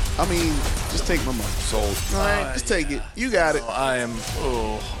 Okay. I mean, just take my money. Sold. All right, just take it. You got it. I am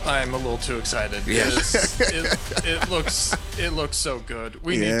a little too excited. Yes. It looks so good.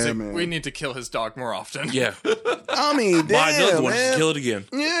 We need to kill his dog more often. Yeah. I mean, damn, buy another one, man. just kill it again.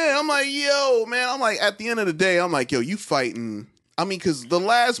 Yeah, I'm like, yo, man. I'm like, at the end of the day, I'm like, yo, you fighting. I mean, because the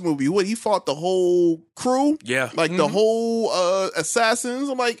last movie, he fought the whole crew? Yeah. Like the whole assassins.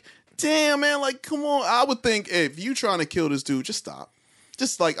 I'm like, damn, man, like, come on. I would think if you trying to kill this dude, just stop.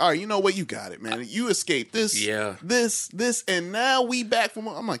 Just like, all right, you know what? You got it, man. You escaped this, this, and now we back from.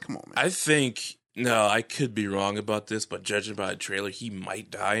 I'm like, come on, man. I think, no, I could be wrong about this, but judging by the trailer, he might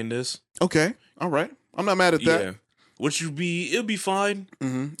die in this. Okay, all right. I'm not mad at that. Yeah. Which it'll be fine.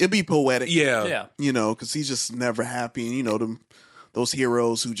 Mm-hmm. It'd be poetic. Yeah. You know, because he's just never happy. And, you know, those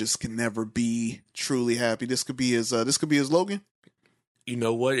heroes who just can never be truly happy. This could be his Logan. You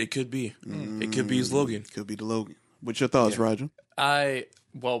know what? It could be. It could be his Logan. Could be the Logan. What's your thoughts, Roger?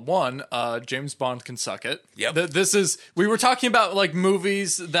 James Bond can suck it. Yep. We were talking about like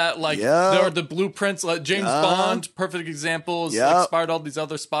movies that like there are the blueprints, like James Bond, perfect examples, inspired all these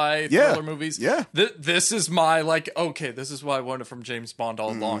other spy thriller movies. Yeah. This is my like, okay, this is what I wanted from James Bond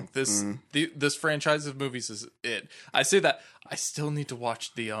all along. This franchise of movies is it. I say that I still need to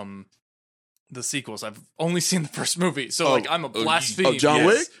watch the sequels. I've only seen the first movie, so I'm a blaspheme of John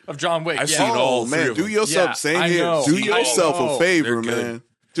Wick. Of John Wick, I've seen it all. Man, do yourself same here. Do yourself a favor, man.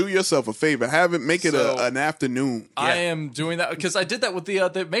 Do yourself a favor. Make it an afternoon. I am doing that because I did that with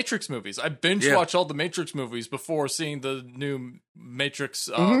the Matrix movies. I binge watched all the Matrix movies before seeing the new Matrix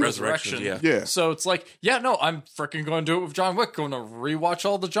Resurrection. Yeah. So it's like, I'm freaking going to do it with John Wick. Going to rewatch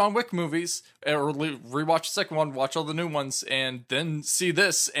all the John Wick movies, or rewatch the second one, watch all the new ones, and then see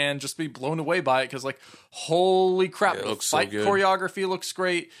this and just be blown away by it because, like, holy crap, the fight choreography looks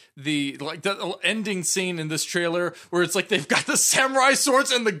great. The ending scene in this trailer where it's like they've got the samurai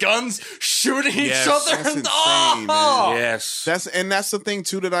swords and the guns shooting each other. That's insane, man. Yes. That's the thing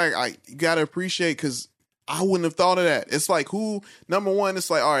too that I gotta appreciate because I wouldn't have thought of that. It's like number one, it's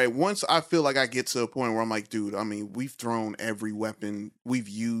like, all right, once I feel like I get to a point where I'm like, dude, I mean, we've thrown every weapon, we've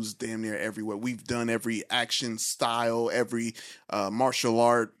used damn near everywhere, we've done every action style, every martial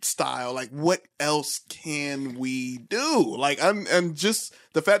art style. Like, what else can we do? Like, I'm just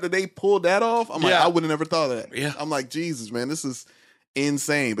the fact that they pulled that off, I'm like, I would have never thought of that. Yeah. I'm like, Jesus, man, this is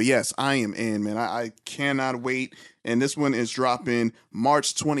insane. But yes, I am in, man. I cannot wait. And this one is dropping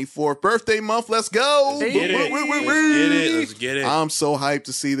March 24th, birthday month. Let's go. Let's get it. Let's get it. I'm so hyped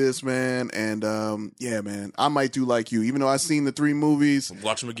to see this, man. And yeah, man, I might do like you. Even though I've seen the 3 movies,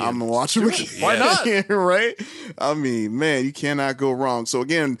 watch them again. I'm gonna watch them again. Why not? Right? I mean, man, you cannot go wrong. So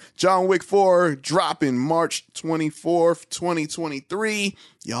again, John Wick 4 dropping March 24th, 2023.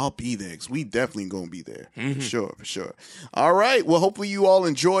 Y'all be there because we definitely gonna be there. For sure. All right. Well, hopefully you all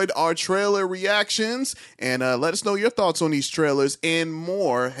enjoyed our trailer reactions, and let us know your thoughts on these trailers and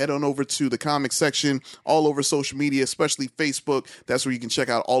more. Head on over to the comic section all over social media, especially Facebook. That's where you can check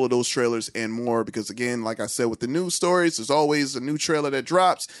out all of those trailers and more, because again, like I said, with the news stories, there's always a new trailer that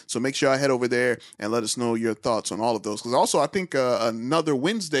drops. So make sure I head over there and let us know your thoughts on all of those. Because also, I think another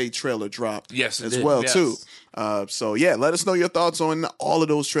Wednesday trailer dropped as well, too. So yeah, let us know your thoughts on all of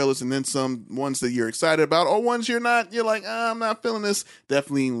those trailers, and then some ones that you're excited about or ones you're not. You're like, I'm not feeling this.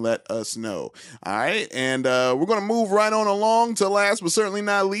 Definitely let us know. All right, and we're gonna move right on along to last but certainly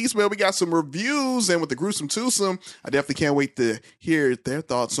not least. Well, we got some reviews, and with the Gruesome Twosome, I definitely can't wait to hear their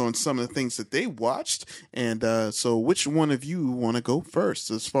thoughts on some of the things that they watched. And so, which one of you want to go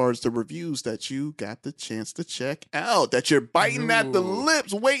first as far as the reviews that you got the chance to check out, that you're biting at the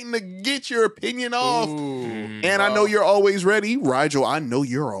lips, waiting to get your opinion off? And I know you're always ready. Rigel, I know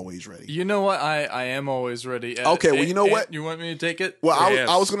you're always ready. You know what? I am always ready. Okay, well, you know what? You want me to take it? Well,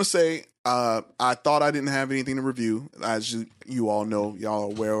 I was going to say, I thought I didn't have anything to review. As you all know,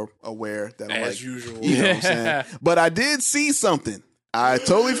 y'all are aware that I'm as usual. You know what I'm saying? But I did see something. I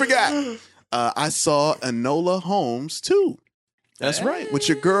totally forgot. I saw Enola Holmes 2. That's right. With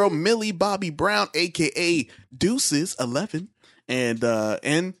your girl, Millie Bobby Brown, a.k.a. Deuces 11. And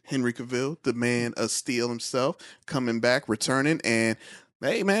Henry Cavill, the Man of Steel himself, coming back, returning. And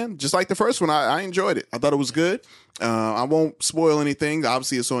hey, man, just like the first one, I enjoyed it. I thought it was good. I won't spoil anything.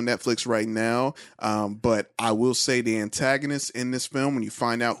 Obviously, it's on Netflix right now. But I will say the antagonist in this film, when you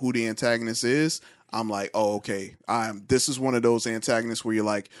find out who the antagonist is, I'm like, oh, okay. This is one of those antagonists where you're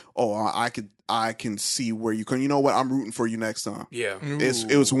like, oh, I can see where you can. You know what? I'm rooting for you next time. Yeah.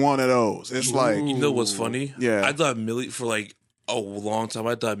 It was one of those. It's like, you know what's funny? Yeah. I thought Millie, for like a long time,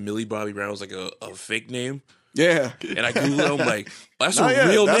 I thought Millie Bobby Brown was like a fake name. Yeah. And I Googled it, I'm like, That's a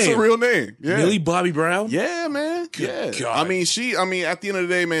real name. That's a real name. Yeah. Millie Bobby Brown? Yeah, man. Good yeah. God. I mean, at the end of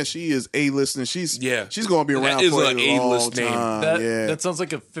the day, man, she is A-list, and she's going to be around That is for an a long A-list name. time. That sounds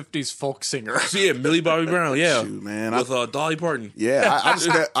like a 50s folk singer. Yeah, Millie Bobby Brown. Yeah, Shoot, man. with Dolly Parton. Yeah,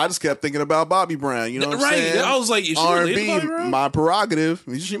 I just kept thinking about Bobby Brown. You know what I'm Right. saying? I was like, is she related to Bobby Brown? my prerogative.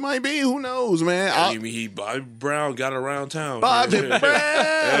 She might be. Who knows, man? Bobby Brown got around town. Bobby Brown.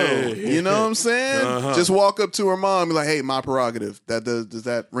 Hey. You know what I'm saying? Uh-huh. Just walk up to her mom and be like, "Hey, my prerogative." Does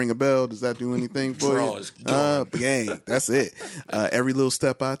that ring a bell? Does that do anything for you? Gang, that's it. Every little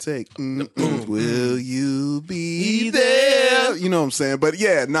step I take, will you be there? You know what I'm saying? But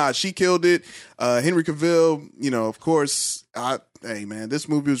yeah, she killed it. Henry Cavill, of course. Hey man, this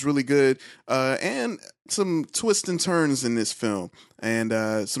movie was really good, and some twists and turns in this film, and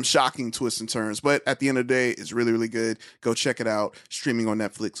some shocking twists and turns. But at the end of the day, it's really, really good. Go check it out. Streaming on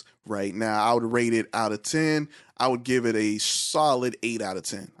Netflix right now. I would rate it out of 10. I would give it a solid 8 out of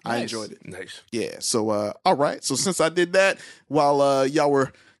 10. Nice. I enjoyed it. Nice. Yeah. So, all right. So since I did that, while y'all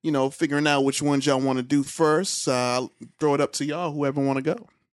were, figuring out which ones y'all want to do first, I'll throw it up to y'all. Whoever want to go.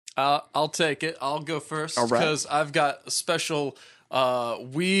 I'll take it. I'll go first because right. I've got a special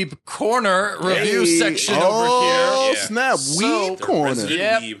Weeb Corner review section over here. Oh, snap. Weeb Corner.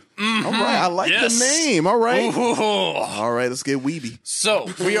 Yep. Mm-hmm. All right. I like the name. All right. Ooh. All right. Let's get weeby. So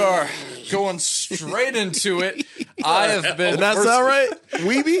we are going straight into it. I have been. And that's all right?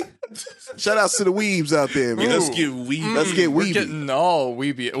 Weeby? Shout outs to the weebs out there, man. Let's get weeby. Let's get weeby. We're getting all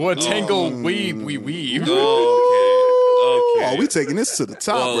weeby. What tangle weeb we weave. Oh, we taking this to the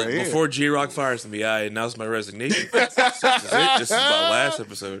top right here. Before J-Rock fires me, I announced my resignation. This is it. This is my last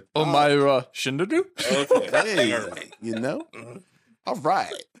episode. Oh, my Shindaru? Okay. Hey, All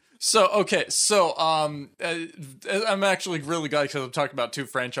right. So I'm actually really glad because I'm talking about two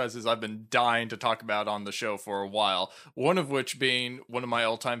franchises I've been dying to talk about on the show for a while. One of which being one of my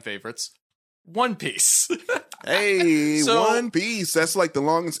all-time favorites, One Piece. Hey, One Piece. That's like the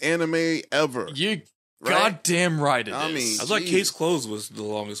longest anime ever. You goddamn right it is. I mean, I thought Case Closed was the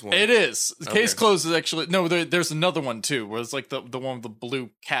longest one. It is. Case Closed is actually there's another one too, where it's like the one with the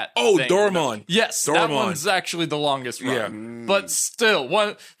blue cat. Oh, thing. Doraemon. Yes, Doraemon. that one's actually the longest run. Yeah. But still,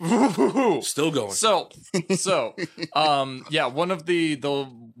 still going. So, one of the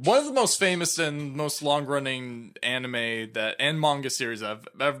most famous and most long running anime and manga series that have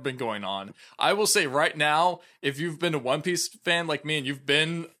ever been going on. I will say right now, if you've been a One Piece fan like me and you've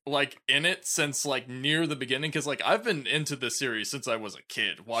been like in it since like near the beginning, because like I've been into this series since I was a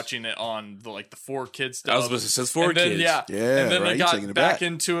kid, watching it on the 4Kids stuff. I was supposed to say 4Kids. Yeah. And then right, I got back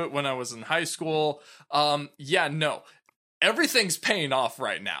into it when I was in high school. Everything's paying off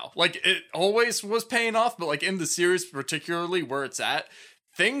right now. Like it always was paying off, but like in the series particularly where it's at,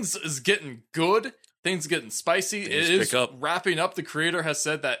 things is getting good. Things getting spicy. It is wrapping up. The creator has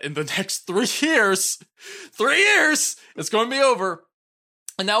said that in the next 3 years, it's going to be over.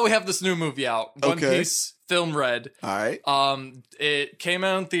 And now we have this new movie out, One Piece Film Red. All right. It came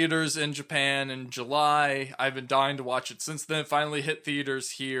out in theaters in Japan in July. I've been dying to watch it since then. It finally hit theaters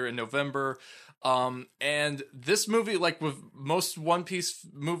here in November. And this movie, like with most One Piece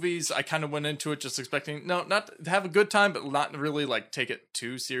movies, I kind of went into it just expecting, not to have a good time, but not really like take it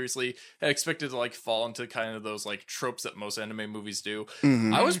too seriously. I expected to like fall into kind of those like tropes that most anime movies do.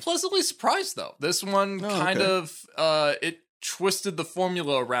 Mm-hmm. I was pleasantly surprised though. This one it twisted the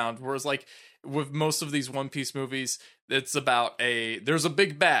formula around, whereas like with most of these One Piece movies, it's about there's a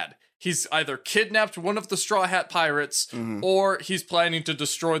big bad. He's either kidnapped one of the Straw Hat Pirates or he's planning to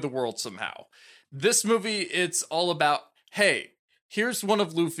destroy the world somehow. This movie, it's all about, hey, here's one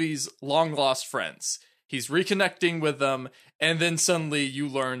of Luffy's long-lost friends. He's reconnecting with them, and then suddenly you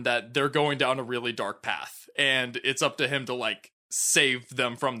learn that they're going down a really dark path, and it's up to him to, like, save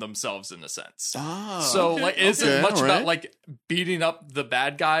them from themselves in a sense. It isn't much about like beating up the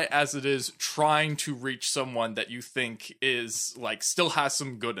bad guy as it is trying to reach someone that you think is like still has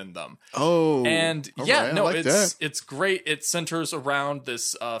some good in them. It's great. It centers around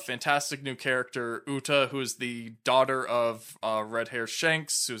this fantastic new character, Uta, who is the daughter of Red Hair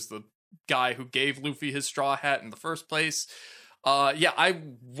Shanks, who's the guy who gave Luffy his straw hat in the first place. I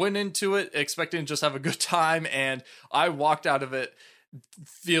went into it expecting to just have a good time, and I walked out of it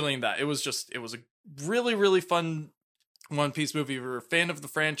feeling that it was a really, really fun One Piece movie. If you're a fan of the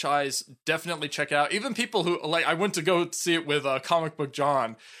franchise, definitely check it out. Even people who, like, I went to go see it with Comic Book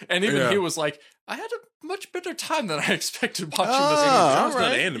John, and even he was like, I had a much better time than I expected watching this movie. I was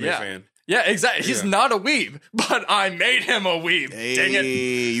not an anime fan. Yeah, exactly. He's not a weeb, but I made him a weeb. Hey, Dang it.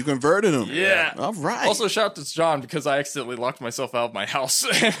 you converted him. Yeah. All right. Also, shout out to John because I accidentally locked myself out of my house.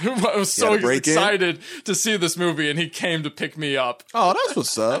 I was so excited to see this movie, and he came to pick me up. Oh, that's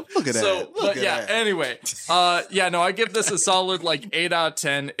what's up. Look at that. Look at that. Anyway. I give this a solid 8 out of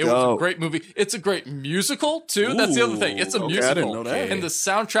 10. It was a great movie. It's a great musical, too. That's the other thing. It's a musical. I didn't know that. And the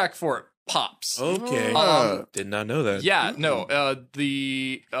soundtrack for it pops. Okay. Did not know that. Yeah, no.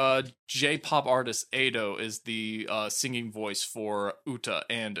 The J-pop artist Ado is the singing voice for Uta,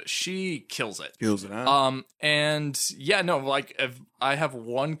 and she kills it. Kills it, huh? If I have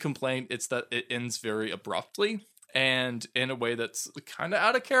one complaint, it's that it ends very abruptly and in a way that's kind of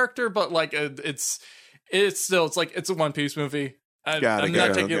out of character, but it's a One Piece movie. I'm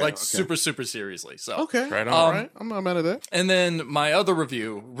not taking it super, super seriously. So okay, right on. All right, I'm not mad at that. And then my other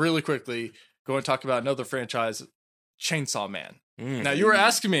review, really quickly, go and talk about another franchise, Chainsaw Man. Now you were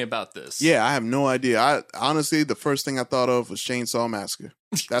asking me about this. Yeah, I have no idea. I honestly, the first thing I thought of was Chainsaw Massacre.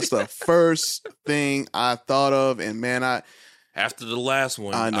 That's the first thing I thought of, and man, after the last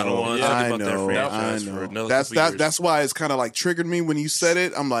one, I don't want to talk about that franchise I know. for another That's why it's kind of triggered me when you said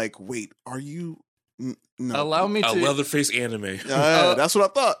it. I'm like, wait, are you? No. Allow me to Leatherface anime. That's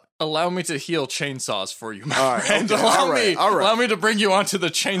what I thought. Allow me to heal chainsaws for you, my all right, friend. Okay, Allow me to bring you onto the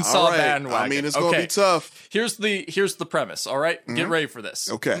chainsaw bandwagon. I mean, it's gonna be tough. Here's the premise. All right? Get ready for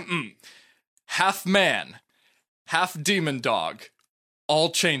this. Okay. Half man, half demon dog, all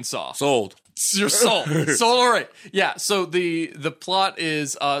chainsaw. Sold. You're sold. All right. Yeah. So the plot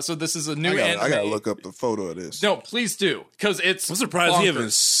is so this is a new anime. I gotta look up the photo of this. No, please do, because it's. I'm surprised you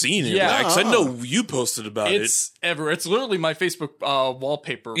haven't seen it. Yeah, because I know you posted about it. It's really my Facebook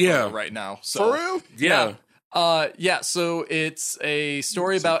wallpaper right now. So, for real? Yeah. So it's a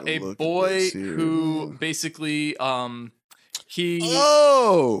story about a boy who basically he's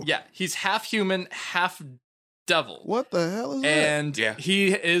half human, half devil. What the hell is that? And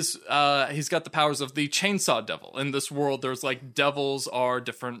he is he's got the powers of the chainsaw devil. In this world, there's devils are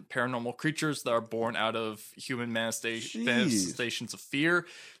different paranormal creatures that are born out of human manifestations of fear.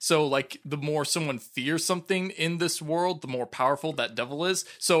 So the more someone fears something in this world, the more powerful that devil is.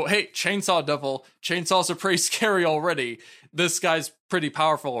 So hey, chainsaw devil, chainsaws are pretty scary already. This guy's pretty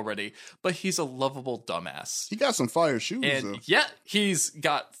powerful already, but he's a lovable dumbass. He got some fire shoes, and though. Yeah, he's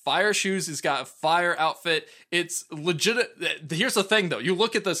got fire shoes. He's got a fire outfit. It's legit. Here's the thing, though. You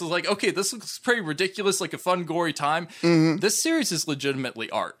look at this, it's okay, this looks pretty ridiculous, like a fun, gory time. This series is legitimately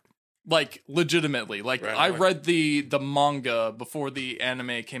art. Legitimately. I read the manga before the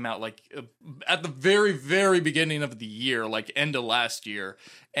anime came out, at the very, very beginning of the year, end of last year.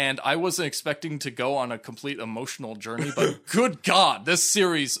 And I wasn't expecting to go on a complete emotional journey, but good God, this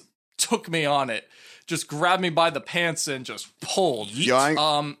series took me on it. Just grabbed me by the pants and just pulled.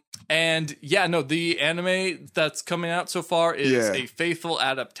 The anime that's coming out so far is a faithful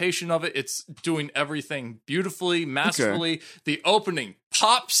adaptation of it. It's doing everything beautifully, masterfully. Okay. The opening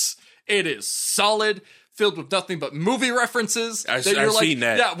pops. It is solid, filled with nothing but movie references. I've seen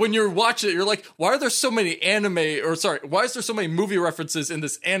that. Yeah, when you're watching it, you're like, why is there so many movie references in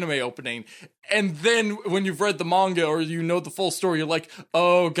this anime opening? And then when you've read the manga or you know the full story, you're like,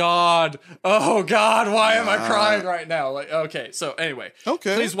 oh God, why am I crying right now? Okay, so anyway.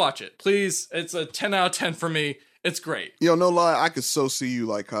 Okay. Please watch it. Please, it's a 10 out of 10 for me. It's great. Yo, no lie, I could so see you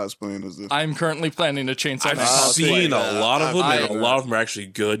cosplaying as this. I'm currently planning to chainsaw. I've seen a lot of them, and a lot of them are actually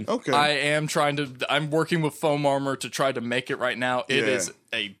good. Okay. I'm working with foam armor to try to make it right now. It is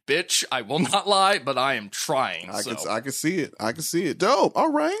a bitch. I will not lie, but I am trying. I can see it. I can see it. Dope.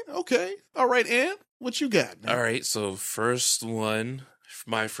 All right. Okay. All right, Ann, what you got, man? All right. So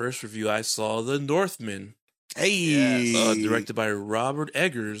my first review, I saw The Northman. Hey, directed by Robert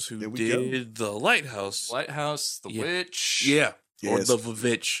Eggers, who did The Lighthouse, The Witch, or The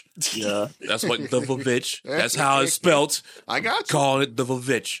Vavitch. Yeah, that's what The Vavitch. That's how it's spelt. I got you. Calling it The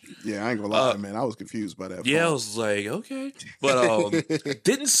Vavitch. Yeah, I ain't gonna lie, man. I was confused by that. Yeah, I was like, okay, but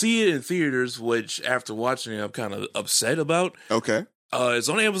didn't see it in theaters. Which after watching it, I'm kind of upset about. Okay, it's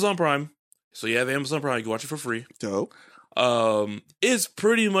on Amazon Prime, so you have Amazon Prime. You can watch it for free. Dope. It's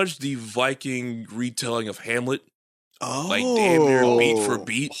pretty much the Viking retelling of Hamlet. Oh, damn near beat for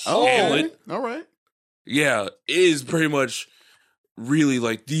beat. Hamlet. All right. Yeah, it is pretty much really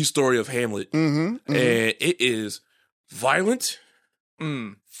the story of Hamlet. And it is violent,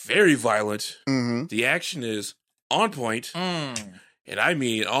 very violent. The action is on point, and I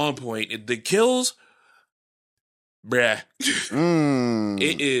mean on point. The kills, bruh.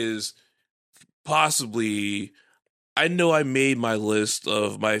 It is possibly I know I made my list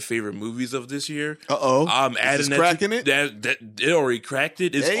of my favorite movies of this year. I'm adding that. Cracking it? That it already cracked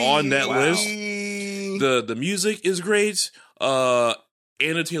it. It's on that list. The music is great.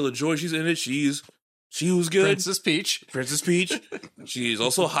 Anna Taylor-Joy, she's in it. She was good. Princess Peach. She's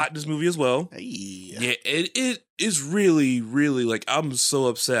also hot in this movie as well. Yeah, it is really, really like I'm so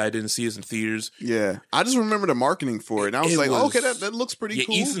upset I didn't see this in theaters. Yeah, I just remember the marketing for it, and I was okay, that looks pretty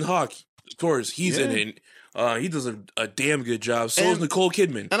cool. Ethan Hawke, of course, he's in it. He does a damn good job. So is Nicole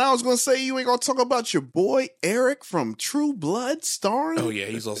Kidman. And I was gonna say, you ain't gonna talk about your boy Eric from True Blood starring. Oh yeah,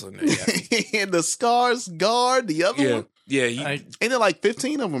 he's also in there. Yeah. And the Skarsgård, the other one. Yeah, ain't there like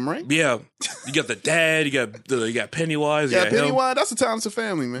 15 of them, right? Yeah, you got the dad, you got Pennywise. Yeah, Pennywise. That's a talented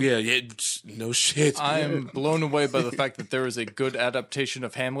family, man. Yeah, no shit. I'm blown away by the fact that there is a good adaptation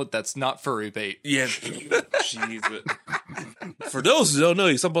of Hamlet that's not furry bait. Yeah, jeez. For those who don't know,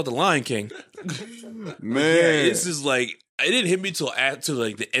 he's talking about the Lion King. Man, yeah, this is like it didn't hit me till after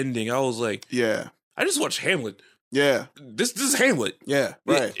like the ending. I was like, I just watched Hamlet. Yeah, this is Hamlet. Yeah,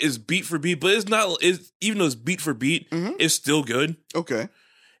 right. It's beat for beat, but it's not. It's even though it's beat for beat, it's still good. Okay,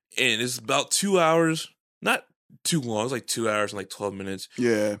 and it's about 2 hours, not too long. It's like 2 hours and like 12 minutes.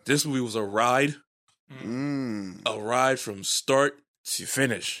 Yeah, this movie was a ride, a ride from start to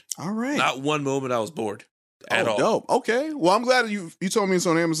finish. All right, not one moment I was bored at all. Dope. Okay, well, I'm glad you told me it's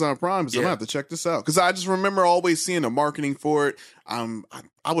on Amazon Prime because I'm gonna have to check this out because I just remember always seeing the marketing for it.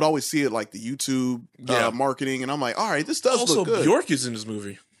 I would always see it like the YouTube marketing, and I'm like, all right, this does look good. Also, Bjork is in this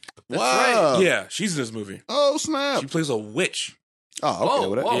movie. Wow. Right. Yeah, she's in this movie. Oh snap! She plays a witch. Oh,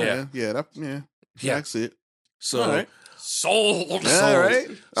 okay. Well, that's it. So, all right. Sold. All right.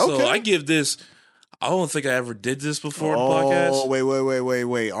 Okay. So I give this. I don't think I ever did this before in the podcast. Oh,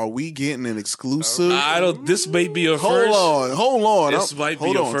 wait. Are we getting an exclusive? I don't. This may be a first. Hold on. This might be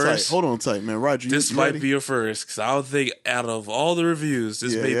a first. Hold on tight, man. Roger, this you might ready? be a first because I don't think out of all the reviews,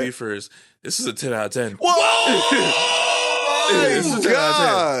 this may be first. This is a 10 out of 10. Whoa! This is a 10 out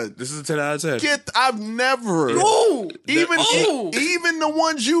of 10. This is a 10 out of 10. I've never. Even the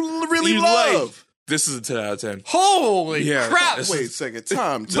ones you really love. This is a 10 out of 10. Holy crap! Wait a second.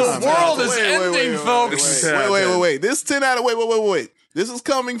 Time. The world is ending, folks. Wait. This 10 out of wait. This is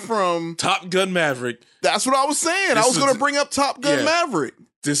coming from Top Gun Maverick. That's what I was saying. I was going to bring up Top Gun Maverick.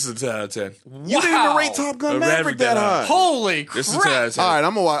 This is a 10 out of 10. You didn't even rate Top Gun Maverick that high. Holy crap. This is a 10 out of 10. All right,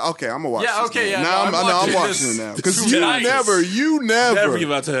 I'm going to watch. Okay, I'm going to watch this. Okay, yeah. Now I'm watching it now. Because you never. Never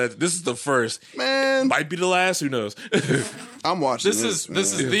give out 10 out of 10. This is the first. Man. Might be the last. Who knows? I'm watching this is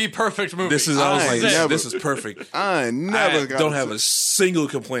the perfect movie. This is this is perfect. I don't have a single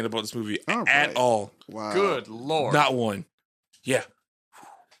complaint about this movie at all. Wow. Good Lord. Not one. Yeah.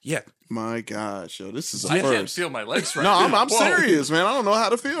 My gosh, yo, this is a I first. can't feel my legs right now. now. I'm serious, man. I don't know how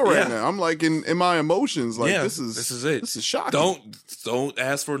to feel right now. I'm like in my emotions. Like this is it. This is shocking. Don't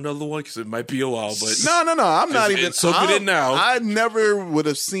ask for another one because it might be a while. But no. I'm not even. So good in now. I never would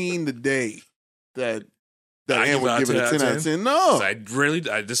have seen the day that Ann would give it a 10 out of 10. No,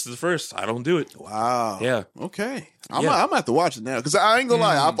 this is the first. I don't do it. Wow. Yeah. Okay. I'm gonna have to watch it now because I ain't gonna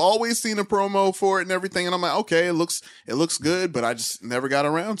lie. I've always seen a promo for it and everything, and I'm like, okay, it looks good, but I just never got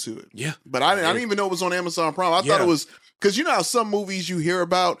around to it. Yeah. But I didn't even know it was on Amazon Prime. I thought it was because you know how some movies you hear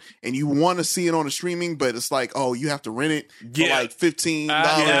about and you want to see it on the streaming, but it's like, oh, you have to rent it for like $15. And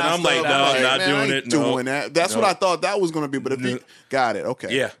I'm like, no, I'm not doing it. Doing that. That's what I thought that was gonna be. But if you got it,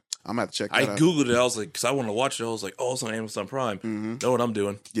 okay. Yeah. I'm gonna have to check that out. I Googled it. I was like, because I want to watch it. I was like, oh, it's on Amazon Prime. Know what I'm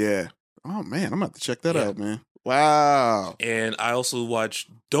doing. Yeah. Oh, man. I'm gonna have to check that out, man. Wow. And I also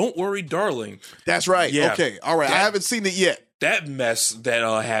watched Don't Worry, Darling. That's right. Yeah. Okay. All right. I haven't seen it yet. That mess that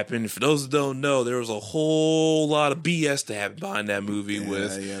happened, for those who don't know, there was a whole lot of BS that happened behind that movie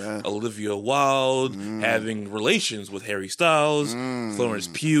with Olivia Wilde having relations with Harry Styles, Florence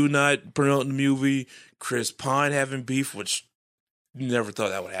Pugh not promoting the movie, Chris Pine having beef, which never thought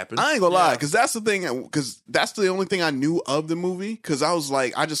that would happen. I ain't gonna lie, because that's the thing, because that's the only thing I knew of the movie, because I was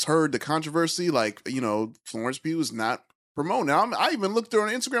like, I just heard the controversy, like, you know, Florence Pugh is not promoting. I even looked at her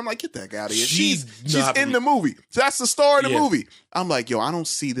on Instagram, like, get that guy out of here. She's in the movie. That's the star of the movie. I'm like, yo, I don't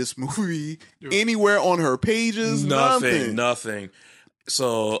see this movie anywhere on her pages. Nothing.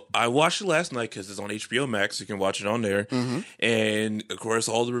 So I watched it last night because it's on HBO Max. You can watch it on there. And, of course,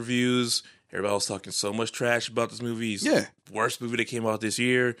 all the reviews, everybody was talking so much trash about this movie. It's worst movie that came out this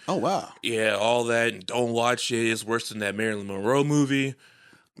year. Oh, wow. Yeah, all that. And don't watch it. It's worse than that Marilyn Monroe movie.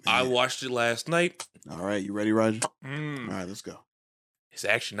 I watched it last night. All right. You ready, Roger? All right, let's go. It's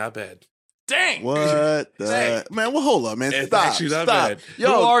actually not bad. Dang. What the man? Well, hold up, man. It's Stop. actually not Stop. bad. Who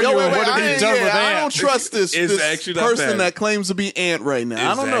are you and what have you done with I Ant? don't trust this actually not person bad. that claims to be Ant right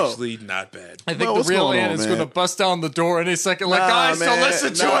now. I don't know. It's actually not bad. I think Well, the what's real going Ant on, is man? going to bust down the door any second. Like, guys, man. don't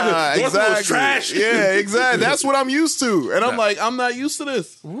listen to Nah, it. exactly. Trash. Yeah, exactly. That's what I'm used to, and I'm like, I'm not used to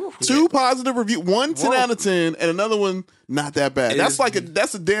this. Two positive reviews, one 10 out of 10, and another one not that bad.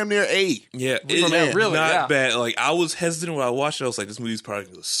 That's a damn near A. Yeah, Ant. really, not bad. Like I was hesitant when I watched it. I was like, this movie's probably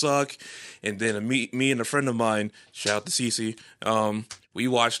gonna suck. And then me and a friend of mine, shout out to Cece, we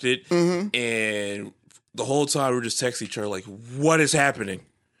watched it, and the whole time we were just texting each other like, "What is happening?"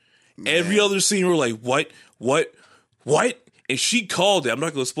 Man. Every other scene, we're like, "What?" And she called it. I'm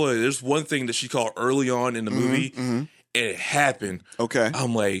not gonna spoil it. There's one thing that she called early on in the movie, and it happened. Okay,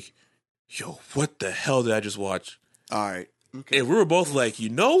 I'm like, "Yo, what the hell did I just watch?" All right, okay. And we were both like, "You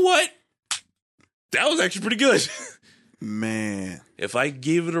know what? That was actually pretty good." Man, if I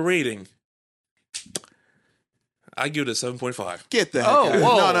gave it a rating, I give it a 7.5. Get that. Oh,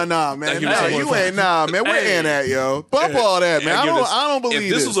 whoa. No, man. No, you ain't. Nah, man. Where Ant at, yo? Bump all that, man. I don't believe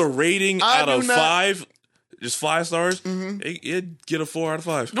this. If this was a rating out of 5, just 5 stars, it'd get a 4 out of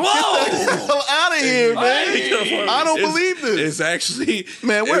 5. Whoa! Get the hell out of here, man. I don't believe this. It's actually,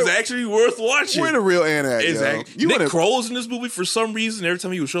 man, it's actually worth watching. Where the real Ant at, yo? Nick Kroll's in this movie for some reason. Every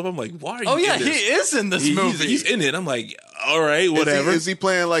time he would show up, I'm like, why are you in this? He is in this movie. He's in it. I'm like, all right, whatever. Is he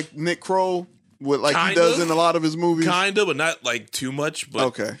playing like Nick Kroll? He does in a lot of his movies? Kind of, but not like too much. But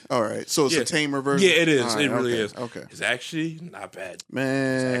okay, all right. So it's a tamer version? Yeah, it is. Right, it really is. Okay. It's actually not bad.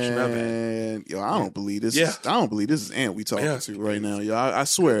 Man. It's actually not bad. Yo, I don't believe this. I don't believe this is Ant we talking to right now, yo. I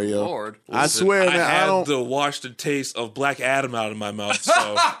swear, yo. Lord. I swear, man. I don't to wash the taste of Black Adam out of my mouth, so.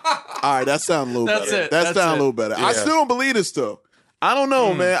 All right, that sounds a little better. It. That sounds a little better. Yeah. I still don't believe this, though. I don't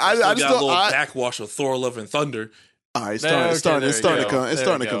know, man. I just got a don't. little backwash of Thor: Love and Thunder. All right, it's starting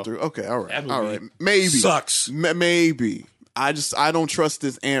to come through. Okay, all right. Maybe sucks. Maybe. I don't trust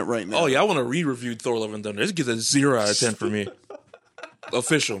this Ant right now. Oh yeah, I want to re-review Thor: Love and Thunder. This gets a 0 out of 10 for me.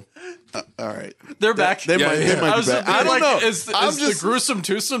 Official. All right, they're back. They might be back. I don't know. Is the gruesome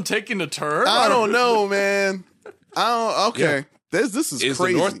twosome taking a turn? I don't know, man. Okay, this is crazy. Is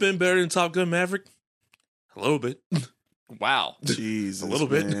the North Bend better than Top Gun Maverick? A little bit. Wow. Jesus, a little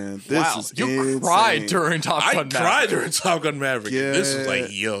bit. Man. This is you insane. cried during Top Gun Maverick. I cried during Top Gun Maverick. Yeah. This is like,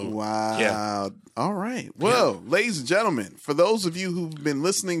 yo. Wow. Yeah. All right. Well, ladies and gentlemen, for those of you who've been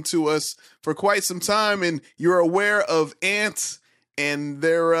listening to us for quite some time and you're aware of Ant and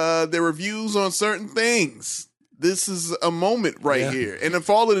their reviews on certain things, this is a moment right here. And if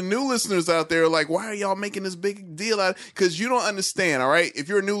all of the new listeners out there are like, why are y'all making this big deal out? Because you don't understand, all right? If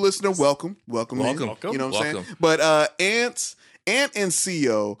you're a new listener, welcome. You know what I'm saying? But Ant and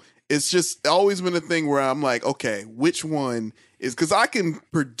CO, it's just always been a thing where I'm like, okay, which one is, because I can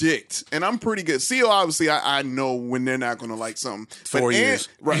predict, and I'm pretty good. CO, obviously, I know when they're not going to like something. 4 years.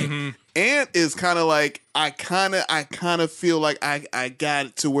 Right. Mm-hmm. Ant is kind of like, I kind of feel like I got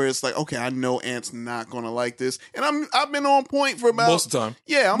it to where it's like, okay, I know Ant's not gonna like this, and I've been on point for about most of the time.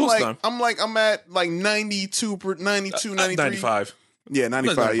 Yeah, I'm at like 92, 93. 95. Yeah,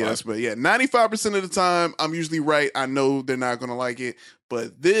 95. Yes, but yeah, 95% of the time I'm usually right. I know they're not gonna like it,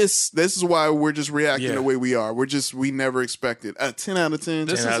 but this is why we're just reacting the way we are. We never expected a 10 out of 10.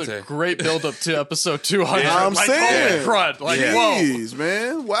 This is a great build up to episode 200. I'm saying, crud. Jeez,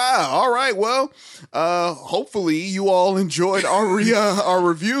 man, wow. All right, well, hopefully you all enjoyed our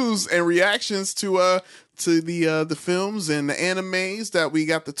reviews and reactions to the films and the animes that we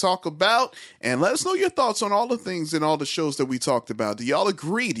got to talk about, and let us know your thoughts on all the things and all the shows that we talked about. Do y'all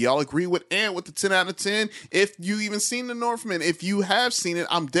agree? Do y'all agree with Ant with the 10 out of 10? If you even seen The Northman, if you have seen it,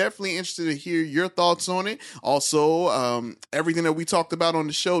 I'm definitely interested to hear your thoughts on it. Also, everything that we talked about on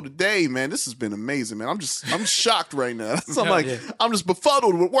the show today, man, this has been amazing, man. I'm shocked right now. So I'm just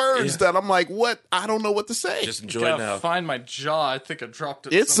befuddled with words that I'm like, what? I don't know what to say. Just enjoy it now. Find my jaw. I think I dropped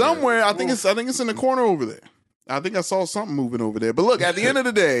it. It's somewhere. I think it's in the corner over there. I think I saw something moving over there. But look, at the end of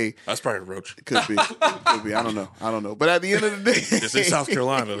the day, that's probably a roach. It could be. I don't know. But at the end of the day, it's in South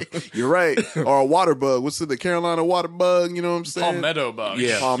Carolina. You're right. Or a water bug. What's it? The Carolina water bug. You know what I'm saying? Palmetto bug.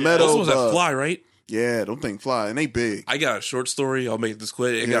 Yeah. Palmetto those ones bug. that fly, right? Yeah, don't think fly, and they big. I got a short story. I'll make this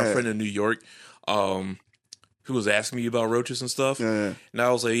quick. I got a friend in New York, who was asking me about roaches and stuff. Yeah. And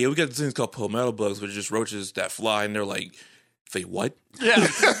I was like, we got these things called palmetto bugs, which are just roaches that fly, and they're like, "Say what?" Yeah,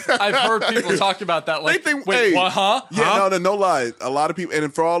 I've heard people talk about that. Like, they think, wait, what? Huh? Yeah, no lie. A lot of people,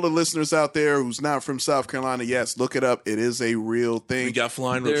 and for all the listeners out there who's not from South Carolina, yes, look it up. It is a real thing. We got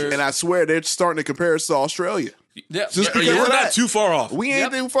flying roaches, and I swear they're starting to compare us to Australia. Yeah, just because we're not too far off. We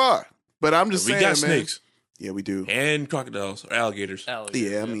ain't too far. But I'm just saying, we got man. snakes. Yeah, we do. And crocodiles or alligators.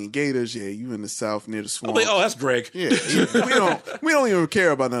 Yeah, I mean gators. Yeah, you in the south near the swamp. I'm like, that's Greg. Yeah, we don't even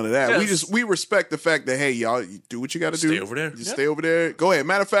care about none of that. Yes. We respect the fact that, hey, y'all, you do what you got to do. Stay over there. Just stay over there. Go ahead.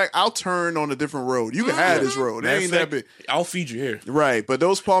 Matter of fact, I'll turn on a different road. You can have this road. It ain't that big. I'll feed you here. Right, but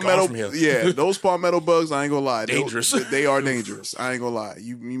those palmetto, those palmetto bugs, I ain't gonna lie, dangerous. They are dangerous. I ain't gonna lie.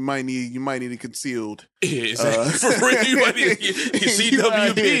 You might need it concealed. Yeah, exactly. For real, you might need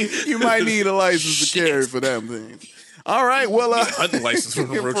CWP. You might need a license to carry for them things. All right, well, hunting license for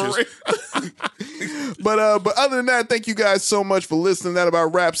roaches. But other than that, thank you guys so much for listening. That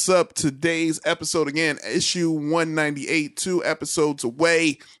about wraps up today's episode. Again, issue 198, 2 episodes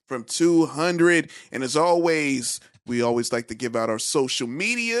away from 200. And as always, we always like to give out our social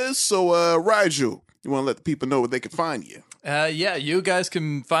medias. So, Rigel, you want to let the people know where they can find you? Yeah, you guys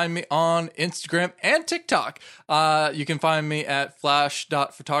can find me on Instagram and TikTok. You can find me at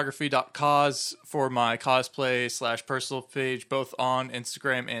flash.photography.cause for my cosplay / personal page, both on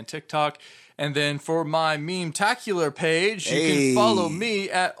Instagram and TikTok. And then for my meme-tacular page, you can follow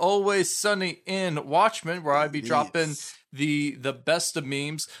me at Always Sunny in Watchmen, where I be dropping the best of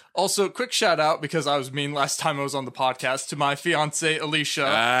memes. Also, quick shout out, because I was mean last time I was on the podcast, to my fiance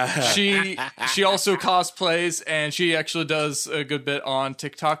Alicia. She also cosplays, and she actually does a good bit on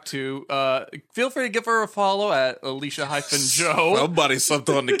TikTok too. Feel free to give her a follow at Alicia-Joe. Somebody slept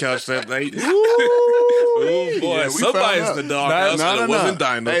on the couch that night. Oh boy, Yeah, somebody's in the doghouse. No. It wasn't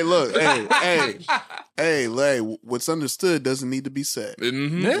Dino. Hey, look, hey, what's understood doesn't need to be said.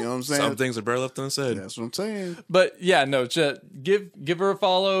 Mm-hmm. You know what I'm saying? Some things are better left unsaid. That's what I'm saying. But yeah, no, just give her a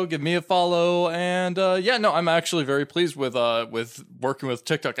follow, give me a follow, and I'm actually very pleased with working with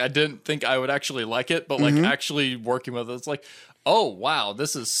TikTok. I didn't think I would actually like it, but like actually working with it, it's like, oh wow,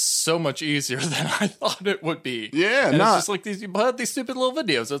 this is so much easier than I thought it would be. Yeah, and it's just like you put out these stupid little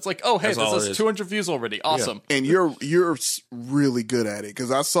videos. It's like, oh hey, this is 200 views already. Awesome. Yeah. And you're really good at it, because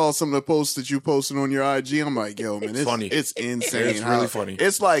I saw some of the posts that you posted on your IG. I'm like, yo, man, it's funny. It's insane. It's really funny.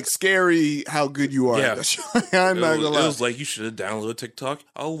 It's like scary how good you are. Yeah. At that show. I'm not gonna lie. It was like you should have downloaded TikTok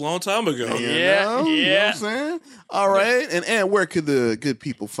a long time ago. Yeah. You know what I'm saying? All right. And where could the good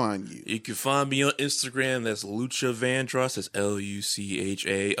people find you? You can find me on Instagram. That's Lucha Vandross. That's LUCHA_VANDROSS.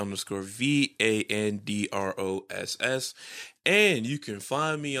 And you can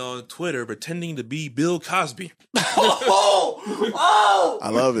find me on Twitter pretending to be Bill Cosby. I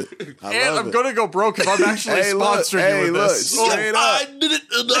love it. I'm gonna go broke if I'm actually sponsoring you with this. Straight up. I did it.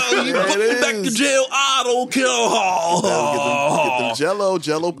 You put me back to jail. I don't care. Get them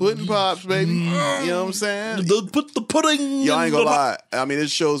Jello pudding pops, baby. You know what I'm saying? Put the pudding. Yo, I ain't gonna lie. I mean,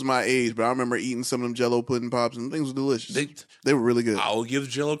 it shows my age, but I remember eating some of them Jello pudding pops, and things were delicious. They were really good. I will give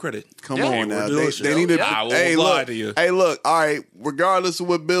Jello credit. Come on now. They need to. I won't lie to you. Hey, look. All right. Regardless of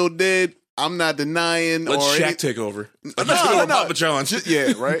what Bill did, I'm not denying. Let Shaq take over. No. Papa John's.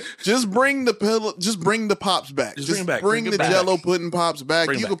 Yeah, right. Just bring the pops back. Just bring the Jello pudding pops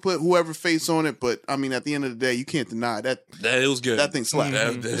back. You can put whoever face on it, but I mean, at the end of the day, you can't deny that. That it was good. That thing slapped.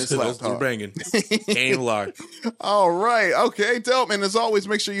 It slapped hard. Banging. Ain't lie. All right. Okay, dope. And as always,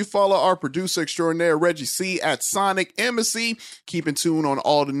 make sure you follow our producer extraordinaire, Reggie C, at Sonic Embassy. Keep in tune on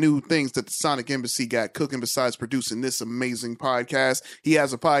all the new things that the Sonic Embassy got cooking besides producing this amazing podcast. He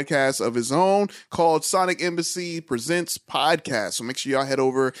has a podcast of his own called Sonic Embassy Presents Podcast. So make sure y'all head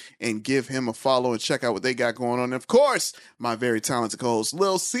over and give him a follow and check out what they got going on. And of course, my very talented co-host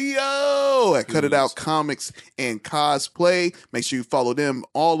Lil CO at Cut It Out Comics and Cosplay. Make sure you follow them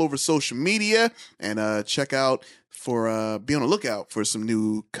all over social media and check out for be on the lookout for some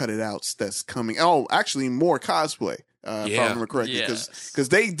new Cut It Outs that's coming. Oh, actually more cosplay. If I remember correctly, because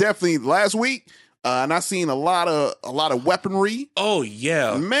they definitely last week. And I seen a lot of weaponry. Oh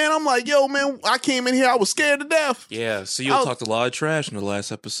yeah, man! I'm like, yo, man! I came in here, I was scared to death. Yeah, so you talked a lot of trash in the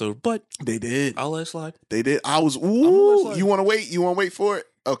last episode, but they did. I'll let it slide. They did. I was. Ooh, you want to wait? You want to wait for it?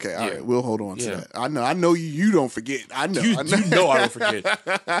 Okay, all right. We'll hold on to that. I know you. You don't forget. I know. You know I don't forget.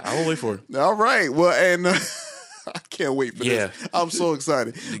 I will wait for it. All right. Well, and. I can't wait for this. I'm so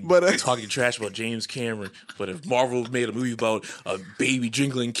excited. But talking trash about James Cameron, but if Marvel made a movie about a baby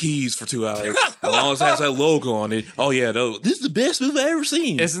jingling keys for 2 hours, as long as it has that logo on it, oh yeah, this is the best movie I've ever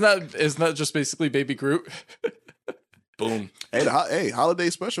seen. Isn't that just basically Baby Groot? Boom. Hey,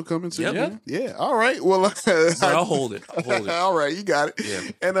 holiday special coming soon. Yeah. All right. Well, I'll hold it. All right, you got it. Yeah.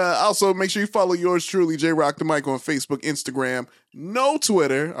 And also make sure you follow yours truly, J Rock the Mic, on Facebook, Instagram, no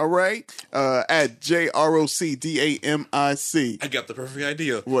Twitter. All right, at JROCDAMIC. I got the perfect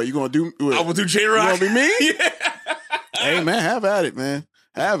idea. What you gonna do? I'm gonna do J Rock. You gonna be me? Yeah. Hey man, have at it, man.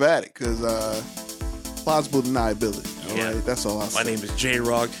 Have at it, because plausible deniability. All right, that's all I say. My name is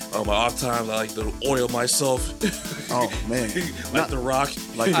J-Rock. On my off times, I like to oil myself. Oh, man. Like The Rock.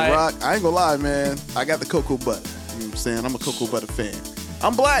 Like The Rock. I ain't gonna lie, man. I got the cocoa butter. You know what I'm saying? I'm a cocoa butter fan.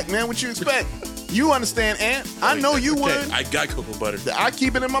 I'm black, man. What you expect? You understand, Ant. I know you would. I got cocoa butter. I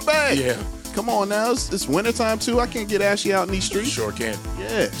keep it in my bag. Yeah. Come on now. It's wintertime, too. I can't get ashy out in these streets. Sure can.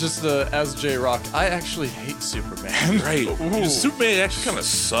 Yeah. Just as J-Rock, I actually hate Superman. Right. Superman actually kind of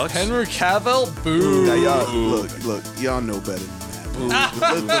sucks. Henry Cavill? Boo. Now, y'all, look, y'all know better than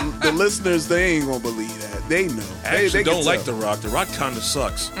that. The listeners, they ain't gonna believe that. They know. I actually they don't like The Rock. The Rock kind of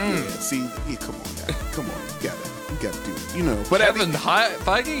sucks. Yeah, see, come on now. Come on. You gotta do it. You know. But Kevin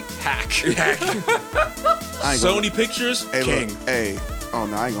Feige? Hack. Sony Pictures? Hey, King. Look, hey. Oh,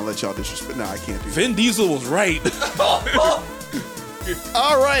 no, I ain't gonna let y'all disrespect. No, I can't do that. Vin Diesel was right.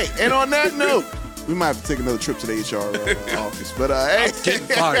 All right. And on that note, we might have to take another trip to the HR office. But, hey. I'm getting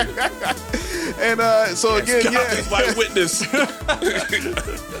fired. And so, again, God is my witness.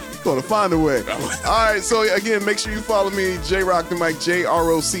 Gonna find a way. All right, so again, make sure you follow me, J-Rock the Mic,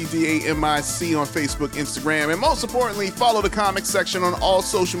 JROCDAMIC on Facebook, Instagram, and most importantly, follow the comic section on all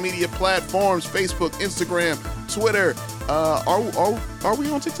social media platforms: Facebook, Instagram, Twitter. Are we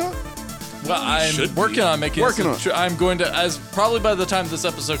on TikTok? Well, I'm working on making it. I'm going to, as probably by the time this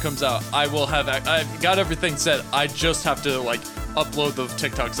episode comes out, I've got everything set. I just have to upload the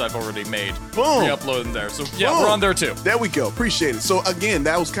TikToks I've already made. Boom. Re-upload them there. So yeah, we're on there too. There we go. Appreciate it. So again,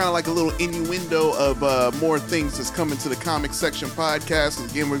 that was kind of like a little innuendo of more things that's coming to the Comic Section podcast. And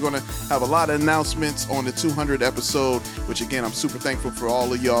again, we're going to have a lot of announcements on the 200 episode, which again, I'm super thankful for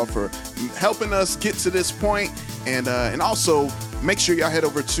all of y'all for helping us get to this point. And also, make sure y'all head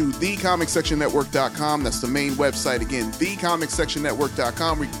over to thecomicsectionnetwork.com. That's the main website. Again,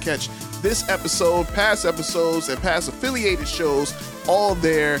 thecomicsectionnetwork.com, where you can catch this episode, past episodes, and past affiliated shows, all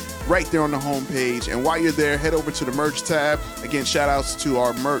there, right there on the homepage. And while you're there, head over to the merch tab. Again, shout outs to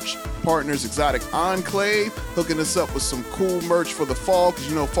our merch partners, Exotic Enclave, hooking us up with some cool merch for the fall,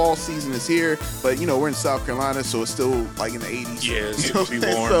 because fall season is here. But we're in South Carolina, so it's still like in the 80s. Yeah, it's gonna be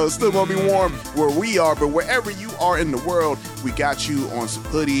warm. So it's still gonna be warm where we are, but wherever you are in the world, we got you on some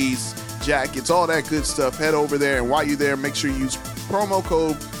hoodies, jackets, all that good stuff. Head over there, and while you're there, make sure you use promo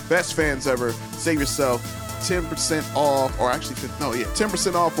code BESTFANSEVER. Save yourself 10% off, or actually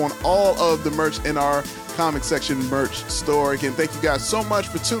 10% off on all of the merch in our Comic Section merch store. Again, thank you guys so much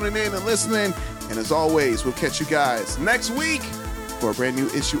for tuning in and listening. And as always, we'll catch you guys next week for a brand new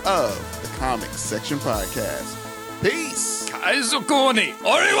issue of the Comic Section podcast. Peace. Kaizukuni.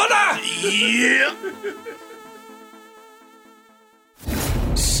 Oriwada.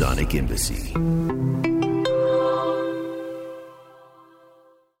 Yeah. Sonic Embassy.